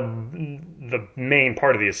not the main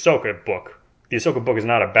part of the Ahsoka book. The Ahsoka book is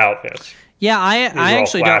not about this. Yeah, I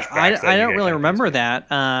actually don't... I don't really remember that.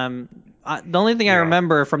 The only thing I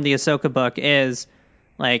remember from the Ahsoka book is,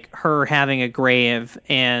 like, her having a grave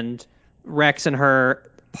and Rex and her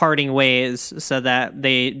parting ways so that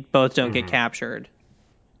they both don't get captured.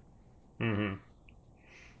 Mm-hmm.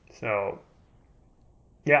 So,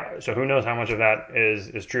 yeah. So who knows how much of that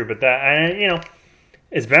is true? But that, and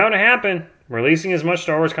it's bound to happen. Releasing as much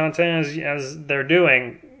Star Wars content as they're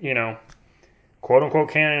doing, quote unquote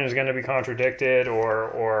canon is going to be contradicted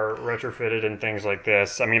or retrofitted and things like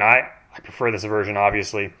this. I mean, I prefer this version,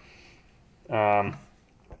 obviously.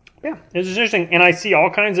 Yeah, it's interesting, and I see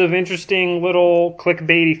all kinds of interesting little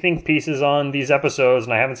clickbaity think pieces on these episodes,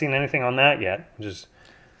 and I haven't seen anything on that yet. I'm just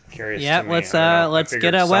curious. Yeah, to me. let's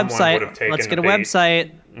get a website. Let's get a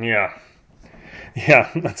website.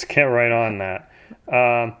 Yeah, let's get right on that.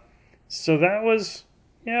 So that was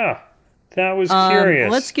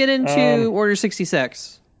curious. Let's get into Order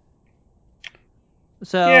 66.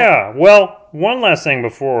 So yeah, well, one last thing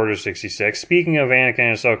before Order 66. Speaking of Anakin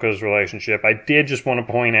and Ahsoka's relationship, I did just want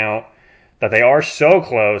to point out that they are so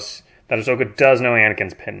close that Ahsoka does know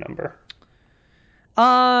Anakin's PIN number.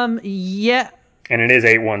 Yeah. And it is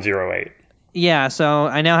 8108. Yeah, so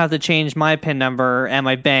I now have to change my PIN number at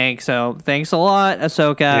my bank, so thanks a lot,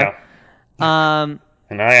 Ahsoka. Yeah.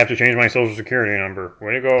 And I have to change my social security number.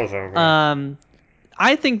 Way to go, Ahsoka.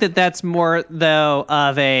 I think that's more, though,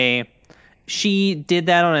 of a... She did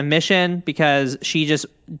that on a mission because she just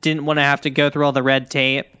didn't want to have to go through all the red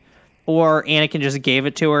tape, or Anakin just gave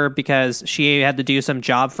it to her because she had to do some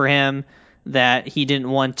job for him that he didn't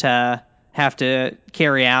want to have to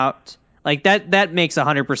carry out. Like that makes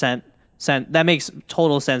 100% sense. That makes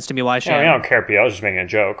total sense to me. Why she? I don't care, P. I was just making a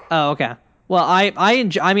joke. Oh, okay. Well, I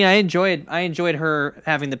enjoyed her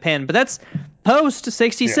having the pin, but that's post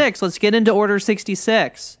 66. Yeah. Let's get into Order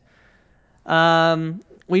 66.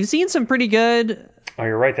 We've seen some pretty good... Oh,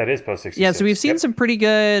 you're right. That is post 66. Yeah, so we've seen some pretty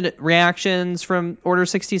good reactions from Order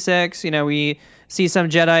 66. We see some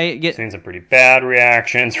Jedi get... Seen some pretty bad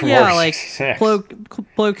reactions from Order 66.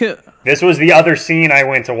 This was the other scene I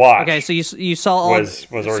went to watch. Okay, so you saw all... Was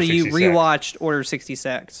Order 66. So you rewatched Order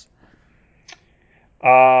 66. The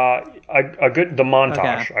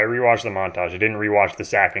montage. Okay. I rewatched the montage. I didn't rewatch the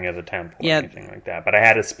sacking of the temple or anything like that. But I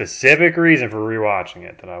had a specific reason for rewatching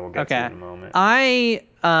it that I will get to in a moment. I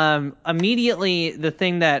immediately, the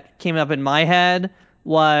thing that came up in my head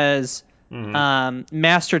was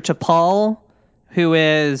Master T'Pol, who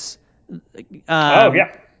is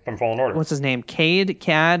from Fallen Order. What's his name? Cade.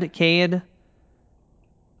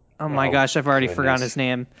 Oh my gosh, I've already forgotten his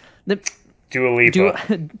name. Dua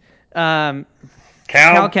Lipa.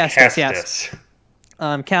 Cal Kestis, yes.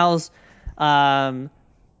 Cal's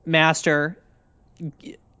master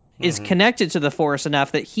is connected to the Force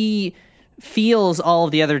enough that he feels all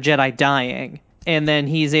of the other Jedi dying, and then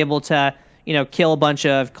he's able to, kill a bunch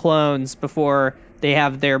of clones before they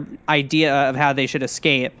have their idea of how they should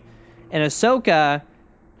escape. And Ahsoka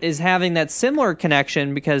is having that similar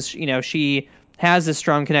connection because, she has a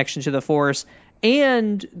strong connection to the Force,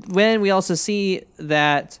 and when we also see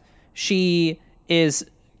that she is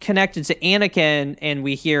connected to Anakin, and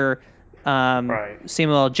we hear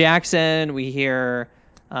Samuel L. Jackson, we hear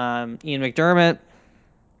Ian McDermott,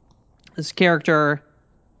 this character.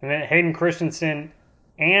 And then Hayden Christensen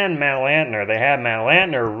and Matt Lantner. They had Matt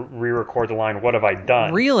Lantner re-record the line, "What have I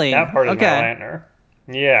done?" Really? That part is Matt Lantner.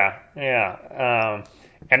 Yeah.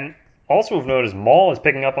 And also have noticed Maul is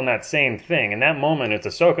picking up on that same thing. In that moment, it's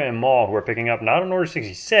Ahsoka and Maul who are picking up not on Order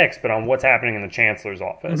 66, but on what's happening in the Chancellor's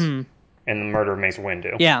office and the murder of Mace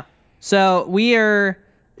Windu. Yeah. So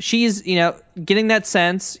she's, getting that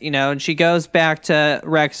sense, and she goes back to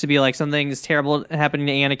Rex to be like, something's terrible happening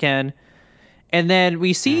to Anakin. And then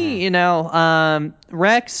we see,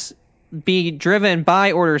 Rex be driven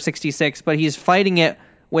by Order 66, but he's fighting it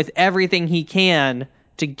with everything he can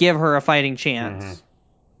to give her a fighting chance.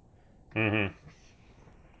 Pretty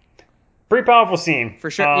powerful scene.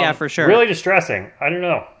 For sure. For sure. Really distressing. I don't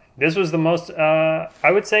know. This was the most,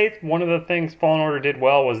 I would say one of the things Fallen Order did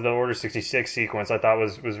well was the Order 66 sequence. I thought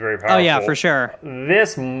was very powerful. Oh, yeah, for sure.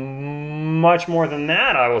 This, much more than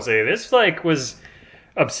that, I will say. This, was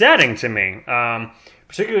upsetting to me.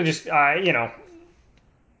 Particularly just,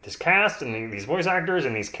 this cast and these voice actors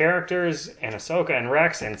and these characters and Ahsoka and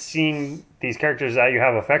Rex and seeing these characters that you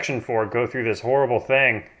have affection for go through this horrible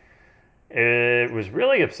thing, it was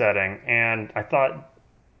really upsetting. And I thought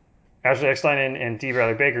Ashley Eckstein and D.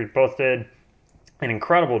 Bradley Baker both did an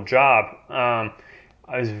incredible job.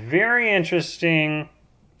 It was very interesting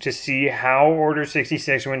to see how Order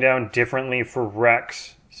 66 went down differently for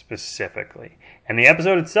Rex specifically. And the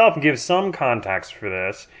episode itself gives some context for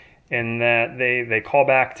this, in that they call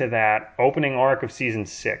back to that opening arc of season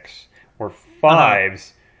 6, where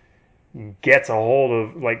Fives gets a hold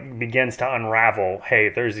of, begins to unravel, hey,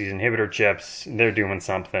 there's these inhibitor chips, they're doing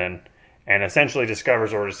something, and essentially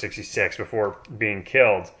discovers Order 66 before being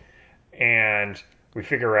killed. And we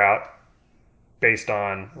figure out, based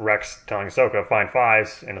on Rex telling Ahsoka, find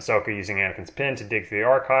Fives, and Ahsoka using Anakin's pin to dig through the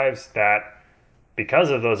archives, that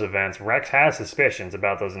because of those events, Rex has suspicions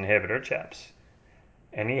about those inhibitor chips.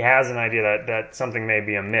 And he has an idea that something may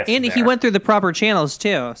be amiss. And there. He went through the proper channels,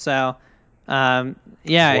 too. So, Boy,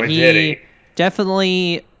 he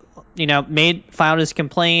definitely, filed his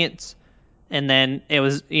complaints. And then it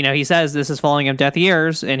was, he says this is falling on deaf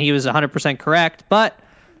ears, and he was 100% correct. But,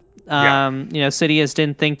 Sidious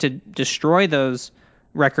didn't think to destroy those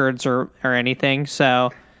records or anything.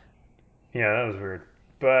 So, yeah, that was weird.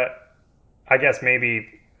 But I guess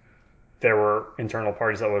maybe there were internal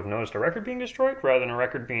parties that would have noticed a record being destroyed rather than a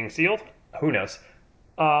record being sealed. Who knows?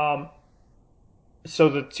 So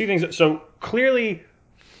the two things... So clearly,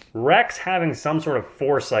 Rex having some sort of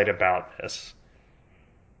foresight about this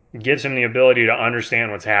gives him the ability to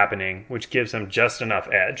understand what's happening, which gives him just enough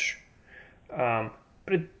edge. But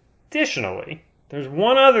additionally, there's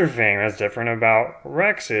one other thing that's different about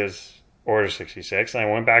Rex's Order 66, and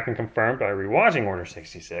I went back and confirmed by rewatching Order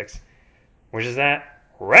 66, which is that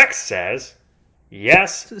Rex says,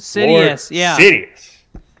 yes, Sidious, Lord Sidious.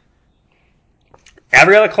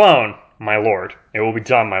 Every other clone, my lord. It will be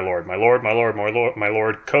done, my lord. My lord, my lord, my lord, my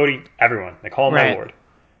lord. Cody, everyone. They call him my lord.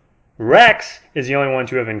 Rex is the only one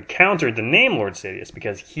to have encountered the name Lord Sidious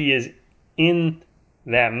because he is in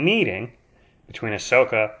that meeting between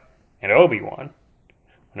Ahsoka and Obi-Wan.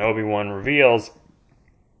 When Obi-Wan reveals,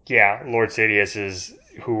 yeah, Lord Sidious is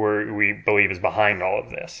who we believe is behind all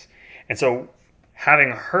of this. And so,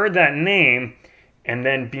 having heard that name and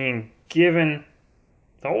then being given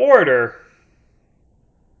the order,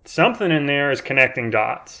 something in there is connecting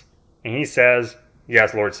dots. And he says,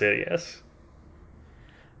 yes, Lord Sidious.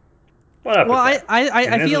 What up? Well,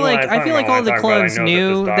 I feel like all the clones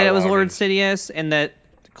knew that it was Lord Sidious, and that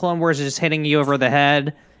Clone Wars is just hitting you over the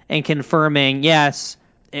head and confirming, yes,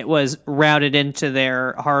 it was routed into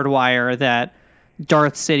their hardwire that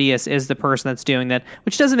Darth Sidious is the person that's doing that,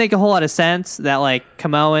 which doesn't make a whole lot of sense that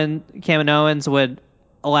Kaminoans would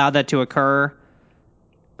allow that to occur.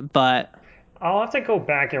 But I'll have to go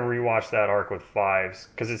back and rewatch that arc with Fives,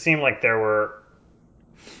 because it seemed like there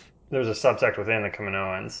was a subsect within the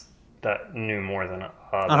Kaminoans that knew more than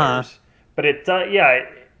others. But it does,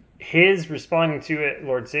 his responding to it,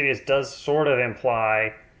 Lord Sidious, does sort of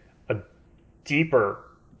imply a deeper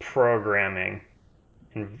programming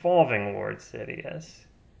involving Lord Sidious.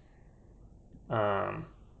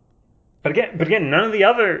 But again, none of the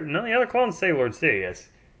other clones say Lord Sidious.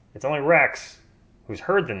 It's only Rex, who's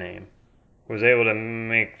heard the name, was able to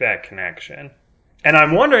make that connection. And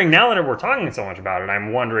I'm wondering, now that we're talking so much about it,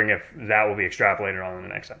 I'm wondering if that will be extrapolated on in the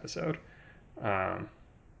next episode.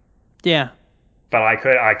 Yeah. But I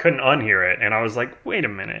couldn't unhear it, and I was like, wait a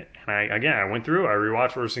minute. And I went through, I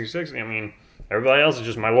rewatched Order 66. I mean, everybody else is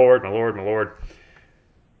just my lord, my lord, my lord.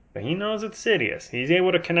 But he knows it's Sidious. He's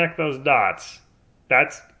able to connect those dots.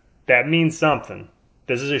 That means something.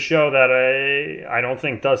 This is a show that I don't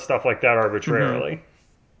think does stuff like that arbitrarily.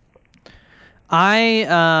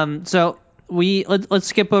 So let's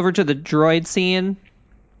skip over to the droid scene.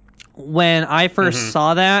 When I first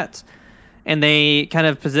saw that, and they kind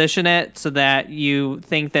of position it so that you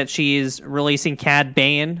think that she's releasing Cad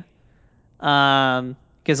Bane,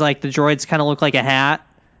 because like the droids kind of look like a hat.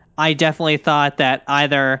 I definitely thought that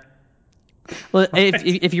either. Well,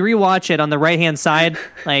 if you rewatch it on the right hand side,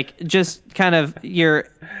 like just kind of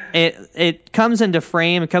it comes into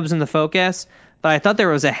frame, it comes into focus. But I thought there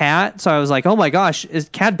was a hat, so I was like, oh my gosh, is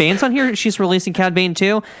Cad Bane's on here? She's releasing Cad Bane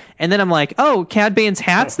too. And then I'm like, oh, Cad Bane's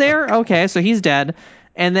hat's there. Okay, so he's dead.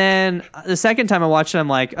 And then the second time I watched it, I'm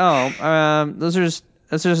like, oh, that's just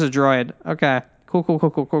a droid. Okay,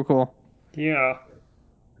 cool. Yeah.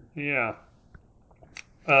 Yeah.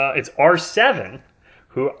 It's R7,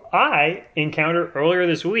 who I encountered earlier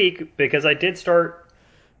this week because I did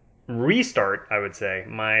restart, I would say,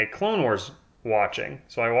 my Clone Wars watching.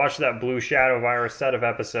 So I watched that Blue Shadow Virus set of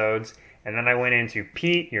episodes, and then I went into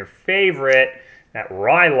Pete, your favorite, that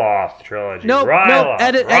Ryloth trilogy. Nope,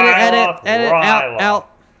 edit,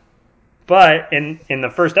 out. But in the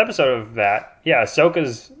first episode of that, yeah,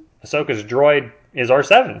 Ahsoka's droid is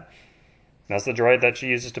R7. That's the droid that she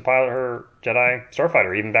uses to pilot her Jedi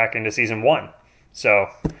Starfighter, even back into season 1. So,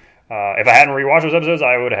 if I hadn't rewatched those episodes,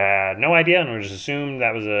 I would have had no idea and would just assume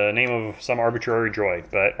that was the name of some arbitrary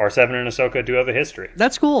droid. But R7 and Ahsoka do have a history.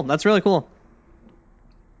 That's cool. That's really cool.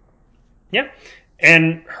 Yeah.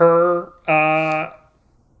 And her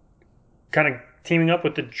kind of teaming up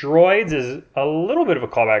with the droids is a little bit of a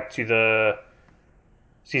callback to the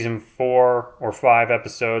season 4 or 5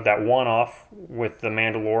 episode, that one-off with the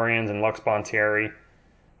Mandalorians and Lux Bonteri,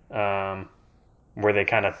 where they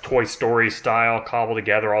kind of Toy Story style cobble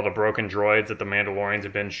together all the broken droids that the Mandalorians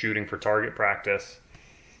have been shooting for target practice.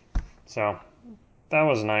 So that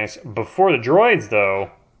was nice. Before the droids,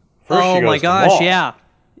 though, first she goes to Maul. Yeah.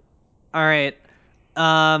 All right.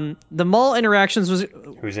 The Maul interactions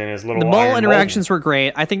were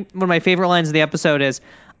great. I think one of my favorite lines of the episode is,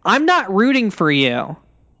 "I'm not rooting for you."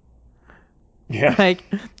 Yeah. Like,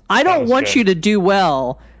 I don't want you to do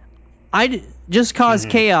well. I just cause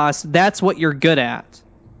chaos. That's what you're good at.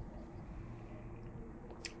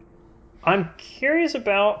 I'm curious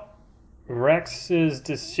about Rex's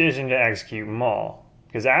decision to execute Maul.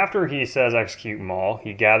 Because after he says execute Maul,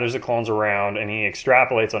 he gathers the clones around and he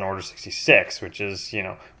extrapolates on Order 66, which is,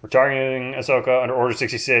 we're targeting Ahsoka under Order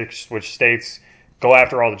 66, which states go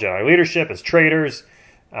after all the Jedi leadership as traitors.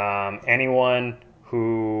 Anyone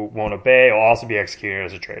who won't obey will also be executed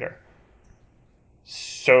as a traitor.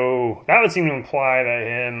 So that would seem to imply that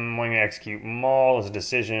him wanting to execute Maul is a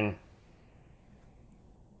decision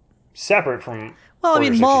separate from. Well, Order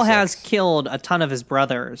 66. Maul has killed a ton of his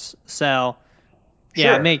brothers, so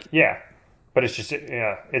yeah, but it's just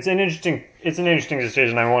it's an interesting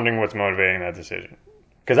decision. I'm wondering what's motivating that decision,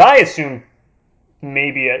 because I assumed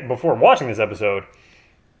maybe before watching this episode,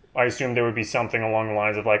 I assumed there would be something along the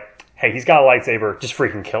lines of like, hey, he's got a lightsaber, just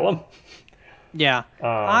freaking kill him. Yeah.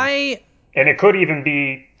 And it could even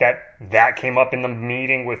be that came up in the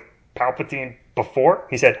meeting with Palpatine before.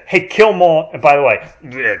 He said, hey, kill Maul. And by the way,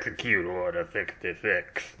 execute Order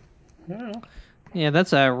 66. Yeah,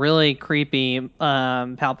 that's a really creepy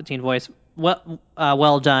Palpatine voice.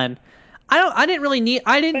 Well done. I didn't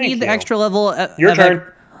need the extra level. Your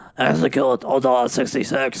turn. Execute Order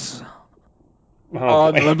 66.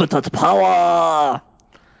 Unlimited power.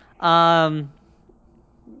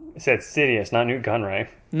 It said Sidious, not Newt Gunray.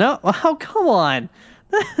 No, oh come on.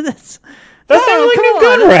 That's not Newt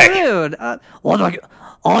Gunray. Rude.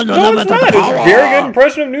 Unlimited power. It's a very good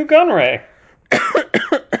impression of Newt Gunray.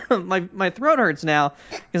 my throat hurts now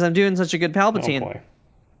because I'm doing such a good Palpatine.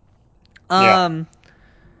 Oh boy.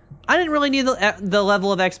 I didn't really need the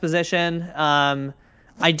level of exposition.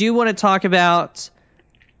 I do want to talk about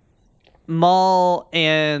Maul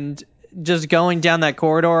and just going down that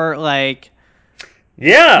corridor, like.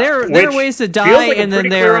 Yeah, there are ways to die, like and then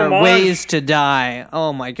there are ways to die.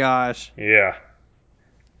 Oh my gosh. Yeah.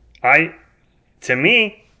 To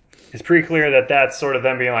me, it's pretty clear that that's sort of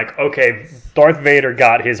them being like, okay, Darth Vader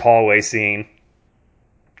got his hallway scene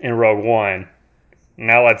in Rogue One.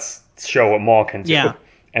 Now let's show what Maul can do. Yeah.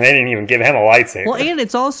 And they didn't even give him a lightsaber. Well, and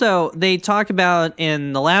it's also, they talk about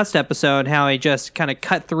in the last episode how he just kind of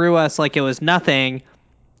cut through us like it was nothing,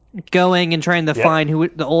 going and trying to find who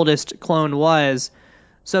the oldest clone was.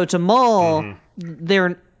 So to Maul,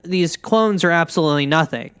 these clones are absolutely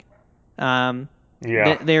nothing.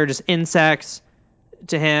 They're just insects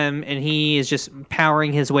to him, and he is just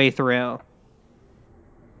powering his way through.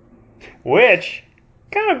 Which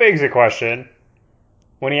kind of begs the question.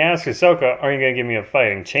 When he asks Ahsoka, are you going to give me a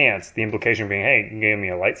fighting chance? The implication being, hey, you gave me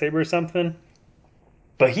a lightsaber or something?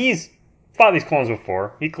 But he's fought these clones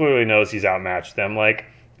before. He clearly knows he's outmatched them. Like,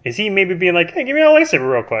 Is he maybe being like, hey, give me a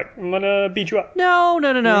lightsaber real quick. I'm gonna beat you up. No.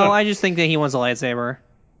 I just think that he wants a lightsaber.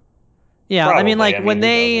 Yeah, I mean, Probably. like I mean, when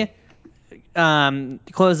who doesn't?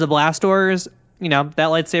 they closed the blast doors, that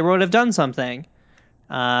lightsaber would have done something.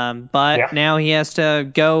 But Yeah. now he has to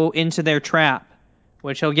go into their trap,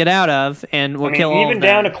 which he'll get out of, and I will mean, kill all even of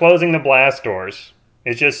down to them. closing the blast doors.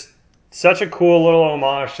 It's just such a cool little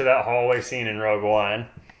homage to that hallway scene in Rogue One.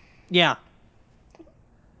 Yeah.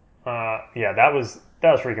 Yeah, that was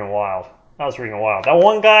freaking wild. That was freaking wild. That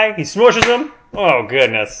one guy, he smushes him. Oh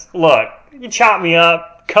goodness! Look, you chop me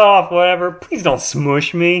up, cut off whatever. Please don't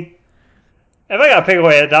smush me. If I gotta pick a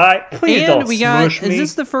way to die, please And don't we got, smush is me.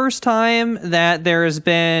 this the first time that there has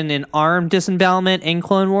been an arm disembowelment in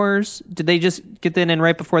Clone Wars? Did they just get that in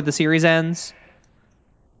right before the series ends?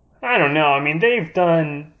 I don't know. I mean, they've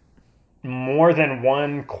done more than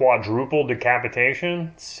one quadruple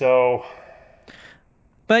decapitation, so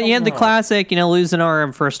But I you don't had the know. classic, lose an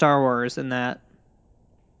arm for Star Wars in that.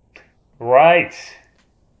 Right,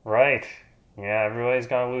 right. Yeah, everybody's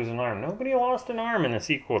got to lose an arm. Nobody lost an arm in the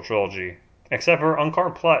sequel trilogy, except for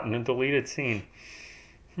Unkar Plutt in a deleted scene.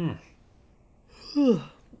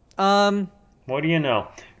 Um, What do you know?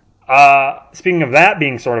 Speaking of that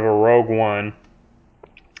being sort of a Rogue One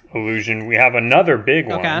illusion, we have another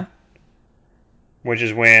big okay. one, which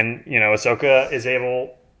is when Ahsoka is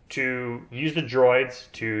able to use the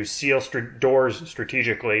droids to seal doors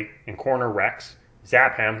strategically and corner Rex,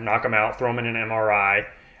 zap him, knock him out, throw him in an MRI,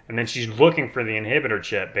 and then she's looking for the inhibitor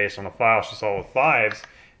chip based on the file she saw with Fives.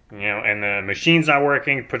 And the machine's not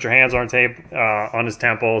working. Put your hands on tape on his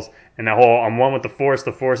temples, and the whole "I'm one with the Force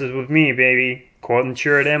is with me, baby." Quoting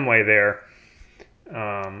Chirrut Imwe there,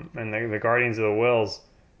 and the Guardians of the Wills.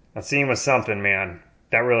 That scene was something, man.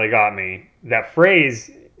 That really got me. That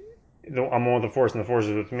phrase, "I'm one with the Force and the Force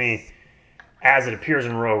is with me," as it appears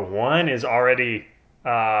in Rogue One, is already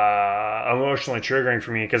emotionally triggering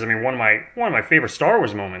for me because I mean one of my favorite Star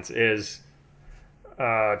Wars moments is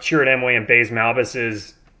Chirrut Imwe and Baze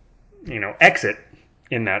Malbus's exit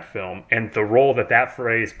in that film and the role that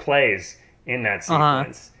phrase plays in that Uh-huh.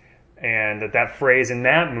 sequence, and that phrase in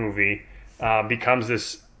that movie becomes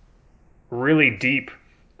this really deep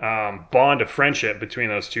bond of friendship between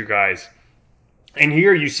those two guys. And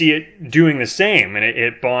here you see it doing the same, and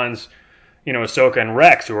it bonds, Ahsoka and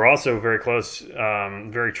Rex, who are also very close,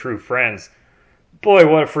 very true friends. Boy,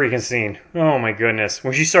 what a freaking scene! Oh my goodness!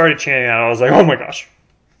 When she started chanting that, I was like, oh my gosh!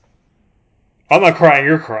 I'm not crying,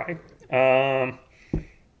 you're crying. Um,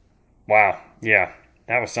 wow, yeah,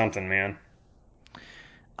 that was something, man.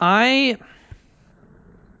 I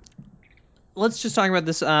let's just talk about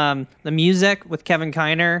this. The music with Kevin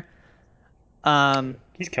Kiner.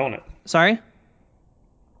 He's killing it. Sorry.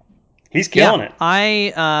 He's Yeah, killing it.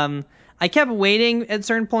 I kept waiting at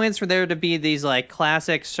certain points for there to be these like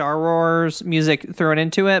classic Star Wars music thrown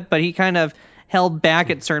into it, but he kind of held back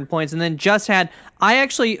at certain points, and then just had. I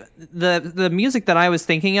actually the music that I was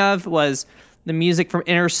thinking of was the music from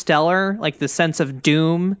Interstellar, like the sense of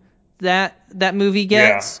doom that movie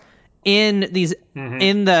Yeah. gets in these Mm-hmm.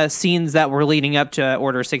 in the scenes that were leading up to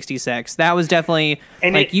Order 66. That was definitely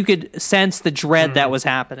And like it you could sense the dread that mhm. was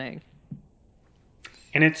happening.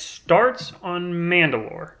 and it starts on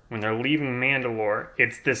Mandalore when they're leaving Mandalore.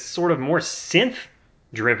 It's this sort of more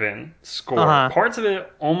synth-driven Uh score. huh. Parts of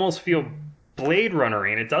it almost feel Blade Runner-y,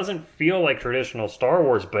 and it doesn't feel like traditional Star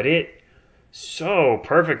Wars, but it so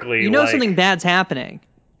perfectly Something like bad's happening.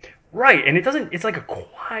 right. And it doesn't. It's like a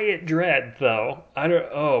quiet dread, though. I don't.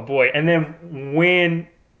 Oh boy! And then when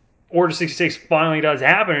Order 66 finally does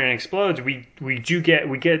happen and explodes, we get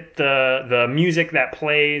the music that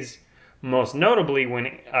plays most notably when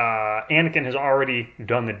Anakin has already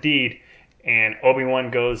done the deed and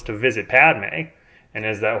Obi-Wan goes to visit Padme, and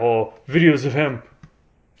there's that whole videos of him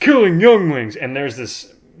killing younglings, and there's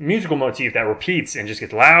this musical motif that repeats and just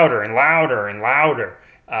gets louder and louder and louder,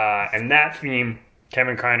 and that theme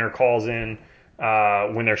Kevin Kiner calls in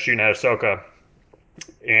when they're shooting at Ahsoka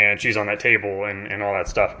and she's on that table and all that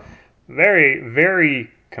stuff. Very, very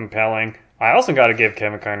compelling. I also got to give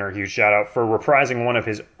Kevin Kiner a huge shout out for reprising one of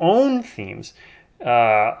his own themes,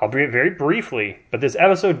 albeit very briefly. But this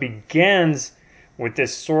episode begins with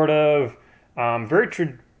this sort of very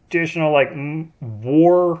traditional, like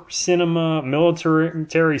war cinema,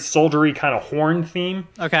 military, soldiery kind of horn theme.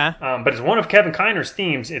 Okay. But it's one of Kevin Kiner's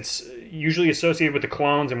themes. It's usually associated with the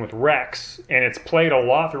clones and with Rex, and it's played a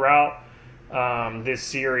lot throughout this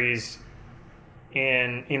series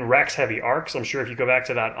in Rex heavy arcs. I'm sure if you go back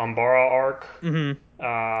to that Umbara arc,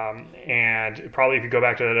 Mm-hmm. and probably if you go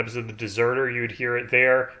back to that episode, The Deserter, you would hear it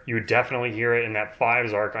there. You would definitely hear it in that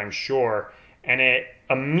Fives arc, I'm sure. And it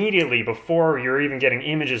immediately, before you're even getting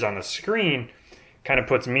images on the screen, kind of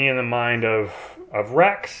puts me in the mind of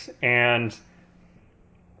Rex and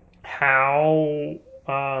how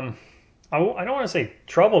I don't want to say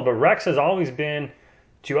troubled, but Rex has always been,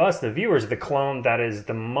 to us, the viewers, the clone that is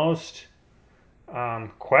the most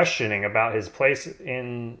questioning about his place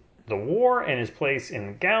in the war and his place in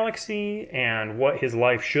the galaxy and what his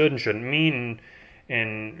life should and shouldn't mean,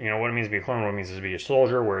 and what it means to be a clone, what it means to be a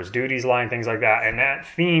soldier, where his duties lie, and things like that. And that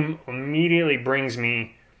theme immediately brings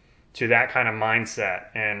me to that kind of mindset,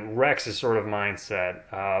 and Rex's sort of mindset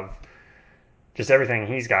of just everything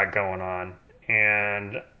he's got going on.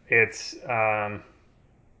 And it's a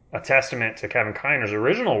testament to Kevin Kiner's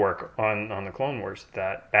original work on the Clone Wars,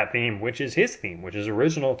 that theme, which is his theme, which is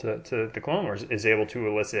original to the Clone Wars, is able to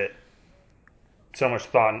elicit so much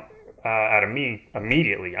thought out of me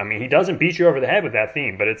immediately. I mean, he doesn't beat you over the head with that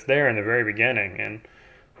theme, but it's there in the very beginning. And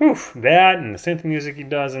that and the synth music he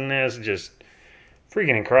does in this, just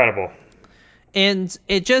freaking incredible. And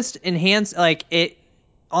it just enhanced, like, it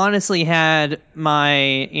honestly had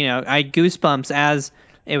I had goosebumps as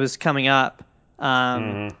it was coming up.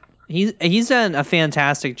 He's done a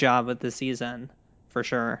fantastic job with this season, for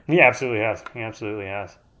sure. He absolutely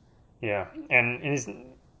has. Yeah, and he's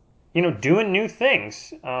doing new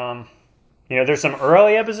things. There's some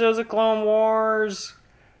early episodes of Clone Wars,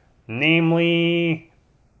 namely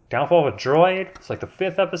Downfall of a Droid. It's like the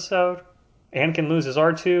 5th episode. Anakin loses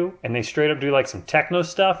R2, and they straight up do like some techno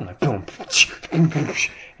stuff, and like boom,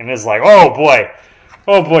 and it's like, oh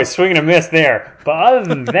boy, swing and a miss there. But other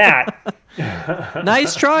than that,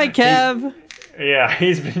 nice try, Kev.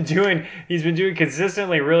 He's been doing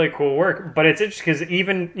consistently really cool work. But it's interesting because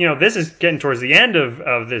even this is getting towards the end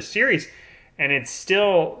of this series, and it's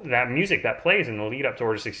still that music that plays in the lead up to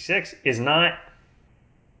Order 66 is not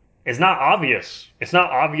obvious. It's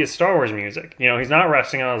not obvious Star Wars music. He's not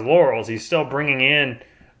resting on his laurels. He's still bringing in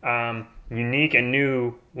unique and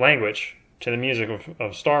new language to the music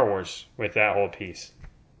of Star Wars with that whole piece.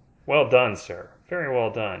 Well done, sir. Very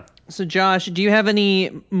well done. So, Josh, do you have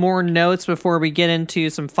any more notes before we get into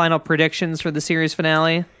some final predictions for the series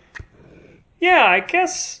finale? Yeah, I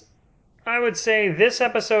guess I would say this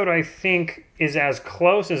episode, I think, is as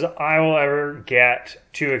close as I will ever get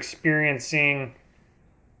to experiencing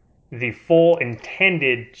the full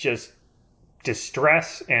intended just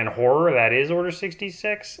distress and horror that is Order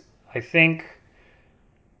 66. I think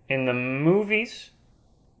in the movies,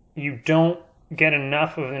 you don't get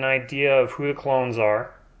enough of an idea of who the clones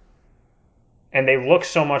are. And they look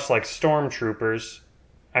so much like stormtroopers.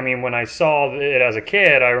 I mean, when I saw it as a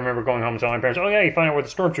kid, I remember going home and telling my parents, oh yeah, you find out where the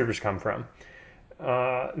stormtroopers come from.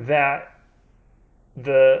 That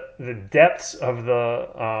the depths of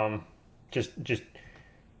the just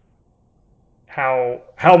how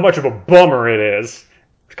much of a bummer it is,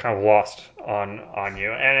 it's kind of lost on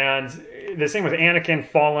you. And the same with Anakin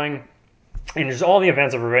falling, and just all the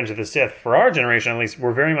events of Revenge of the Sith, for our generation at least,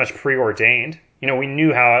 were very much preordained. We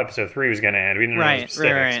knew how episode 3 was going to end. We didn't know the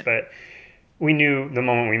specifics, but we knew the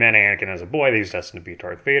moment we met Anakin as a boy that he was destined to be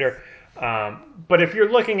Darth Vader. But if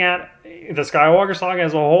you're looking at the Skywalker saga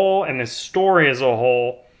as a whole and the story as a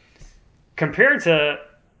whole, compared to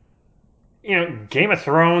Game of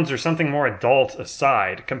Thrones or something more adult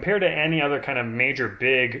aside, compared to any other kind of major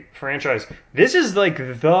big franchise, this is like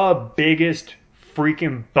the biggest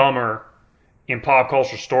freaking bummer in pop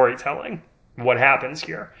culture storytelling. What happens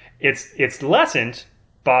here? It's lessened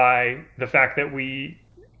by the fact that we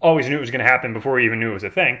always knew it was going to happen before we even knew it was a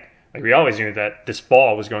thing. Like, we always knew that this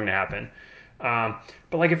fall was going to happen.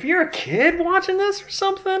 But like, if you're a kid watching this or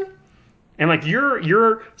something, and like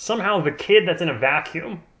you're somehow the kid that's in a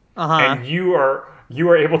vacuum, and you are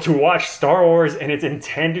able to watch Star Wars in its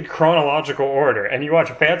intended chronological order, and you watch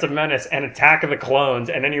Phantom Menace and Attack of the Clones,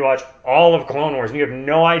 and then you watch all of Clone Wars, and you have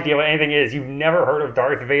no idea what anything is. You've never heard of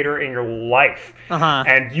Darth Vader in your life.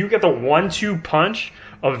 And you get the 1-2 punch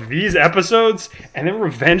of these episodes, and then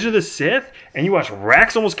Revenge of the Sith, and you watch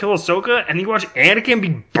Rex almost kill Ahsoka, and you watch Anakin be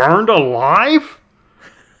burned alive?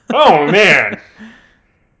 Oh, man.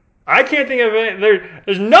 I can't think of it.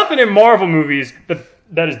 There's nothing in Marvel movies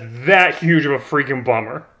that is that huge of a freaking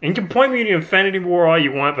bummer. And you can point me to Infinity War all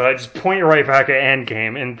you want, but I just point you right back at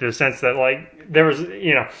Endgame in the sense that, like, there was,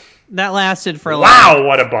 that lasted for, wow,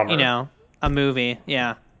 what a bummer. A movie,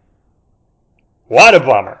 yeah. What a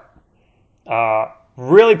bummer.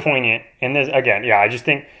 Really poignant. And this, again, I just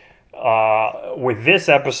think with this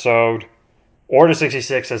episode, Order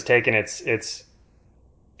 66 has taken its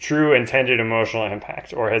true intended emotional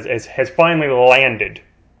impact, or has finally landed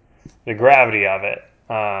the gravity of it.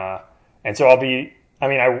 And so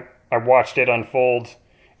I watched it unfold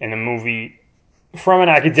in the movie from an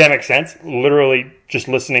academic sense, literally just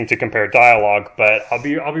listening to compare dialogue. But I'll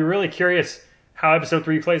be really curious how episode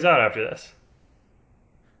 3 plays out after this.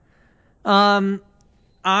 One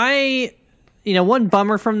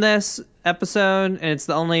bummer from this episode, and it's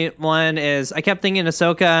the only one, is I kept thinking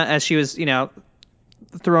Ahsoka as she was,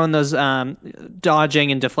 throwing those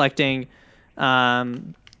dodging and deflecting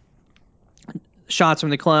shots from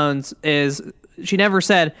the clones, is she never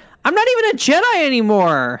said, "I'm not even a Jedi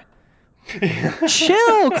anymore."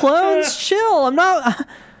 Chill, clones, chill. I'm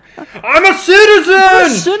a citizen. a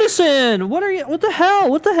citizen. What are you? What the hell?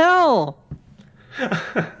 What the hell?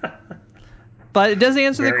 But it does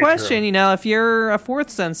answer the question, true. if you're a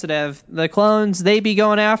Force sensitive, the clones, they be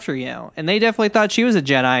going after you. And they definitely thought she was a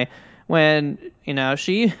Jedi when,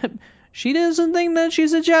 she doesn't think that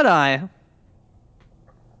she's a Jedi.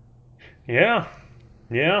 Yeah.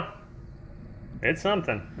 It's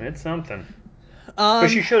something. But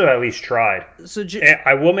she should have at least tried. So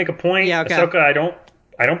I will make a point. Yeah, okay. Ahsoka,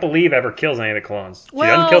 I don't believe ever kills any of the clones. She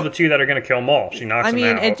doesn't kill the 2 that are going to kill Maul. She knocks them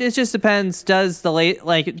out. It just depends. Does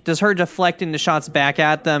her deflecting the shots back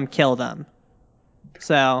at them kill them?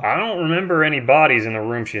 So I don't remember any bodies in the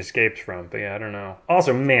room she escapes from. But yeah, I don't know.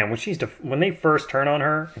 Also, man, when they first turn on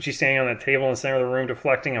her and she's standing on that table in the center of the room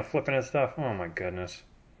deflecting and flipping and stuff. Oh my goodness.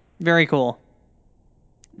 Very cool.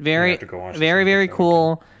 Very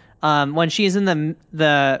cool. When she's in the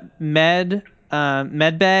med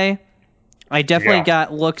bay, I definitely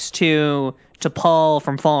got looks to Paul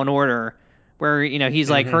from Fallen Order, where he's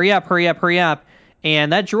like, hurry up,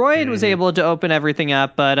 and that droid was able to open everything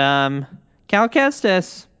up, but Cal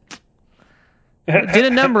Kestis did a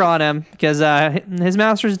number on him because his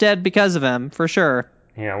master's dead because of him, for sure.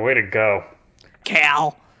 Yeah, way to go,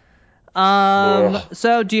 Cal.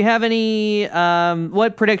 So do you have any,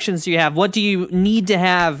 what predictions do you have? What do you need to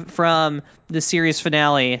have from the series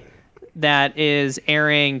finale that is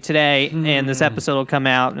airing today, and this episode will come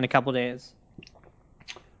out in a couple days?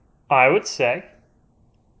 I would say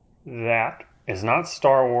that is not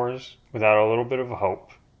Star Wars without a little bit of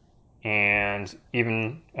hope. And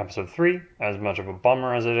even episode 3, as much of a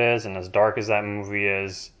bummer as it is, and as dark as that movie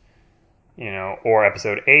is, or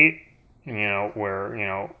episode 8,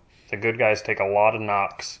 where, the good guys take a lot of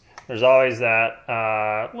knocks. There's always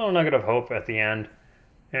that little nugget of hope at the end.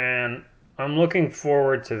 And I'm looking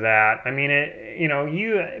forward to that. I mean,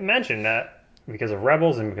 you mentioned that because of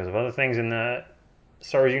Rebels and because of other things in the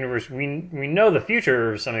Star Wars universe, we know the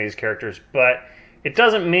future of some of these characters, but it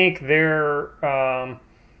doesn't make their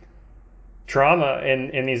trauma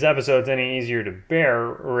in these episodes any easier to bear,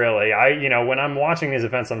 really. When I'm watching these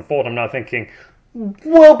events unfold, I'm not thinking,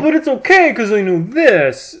 well, but it's okay because I know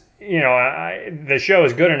this. The show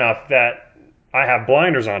is good enough that I have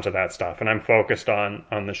blinders onto that stuff, and I'm focused on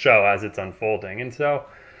the show as it's unfolding. And so,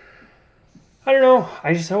 I don't know.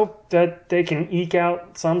 I just hope that they can eke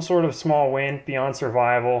out some sort of small win beyond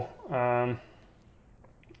survival. And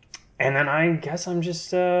then I guess I'm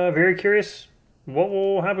just very curious what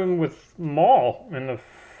will happen with Maul in the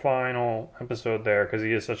final episode there, because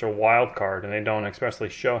he is such a wild card, and they don't especially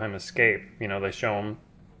show him escape. They show him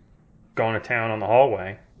going to town on the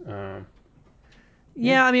hallway.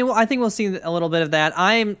 Yeah, I think we'll see a little bit of that.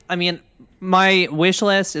 My wish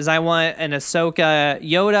list is I want an Ahsoka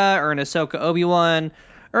Yoda or an Ahsoka Obi-Wan,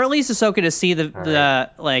 or at least Ahsoka to see the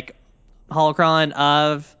holocron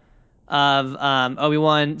of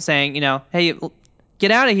Obi-Wan saying, hey, get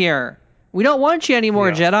out of here. We don't want you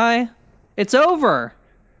anymore, Jedi. It's over.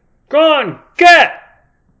 Gone. Get.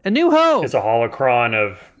 A New Hope. It's a holocron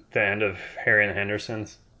of the end of Harry and the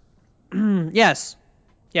Hendersons. Yes.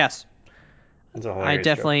 I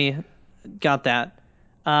definitely got that.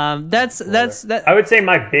 That's that. I would say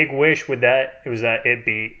my big wish was that it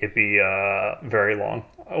be very long.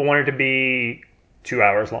 I want it to be 2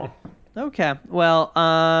 hours long. Okay.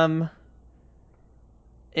 Well,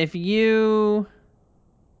 if you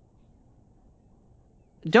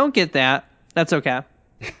don't get that, that's okay.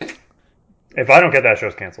 If I don't get that,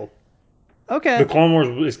 show's canceled. Okay. The Clone Wars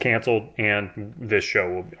is canceled, and this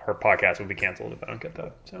show, our podcast, will be canceled if I don't get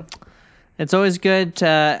that. So. It's always good to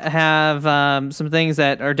have some things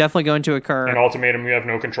that are definitely going to occur. An ultimatum you have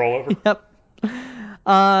no control over. Yep.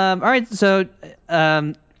 All right. So,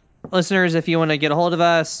 listeners, if you want to get a hold of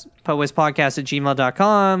us,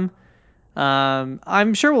 poetwayspodcast@gmail.com.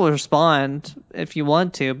 I'm sure we'll respond if you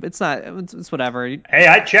want to, but it's whatever. Hey,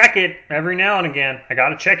 I check it every now and again. I got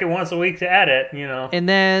to check it once a week to edit, And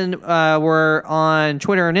then we're on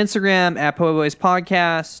Twitter and Instagram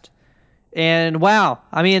 @poetwayspodcast. And wow,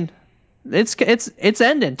 it's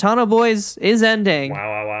ending. Tano Boys is ending.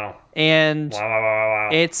 Wow. And wow.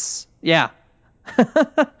 It's, yeah.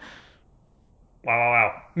 Wow, wow,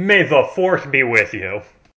 wow. May the fourth be with you.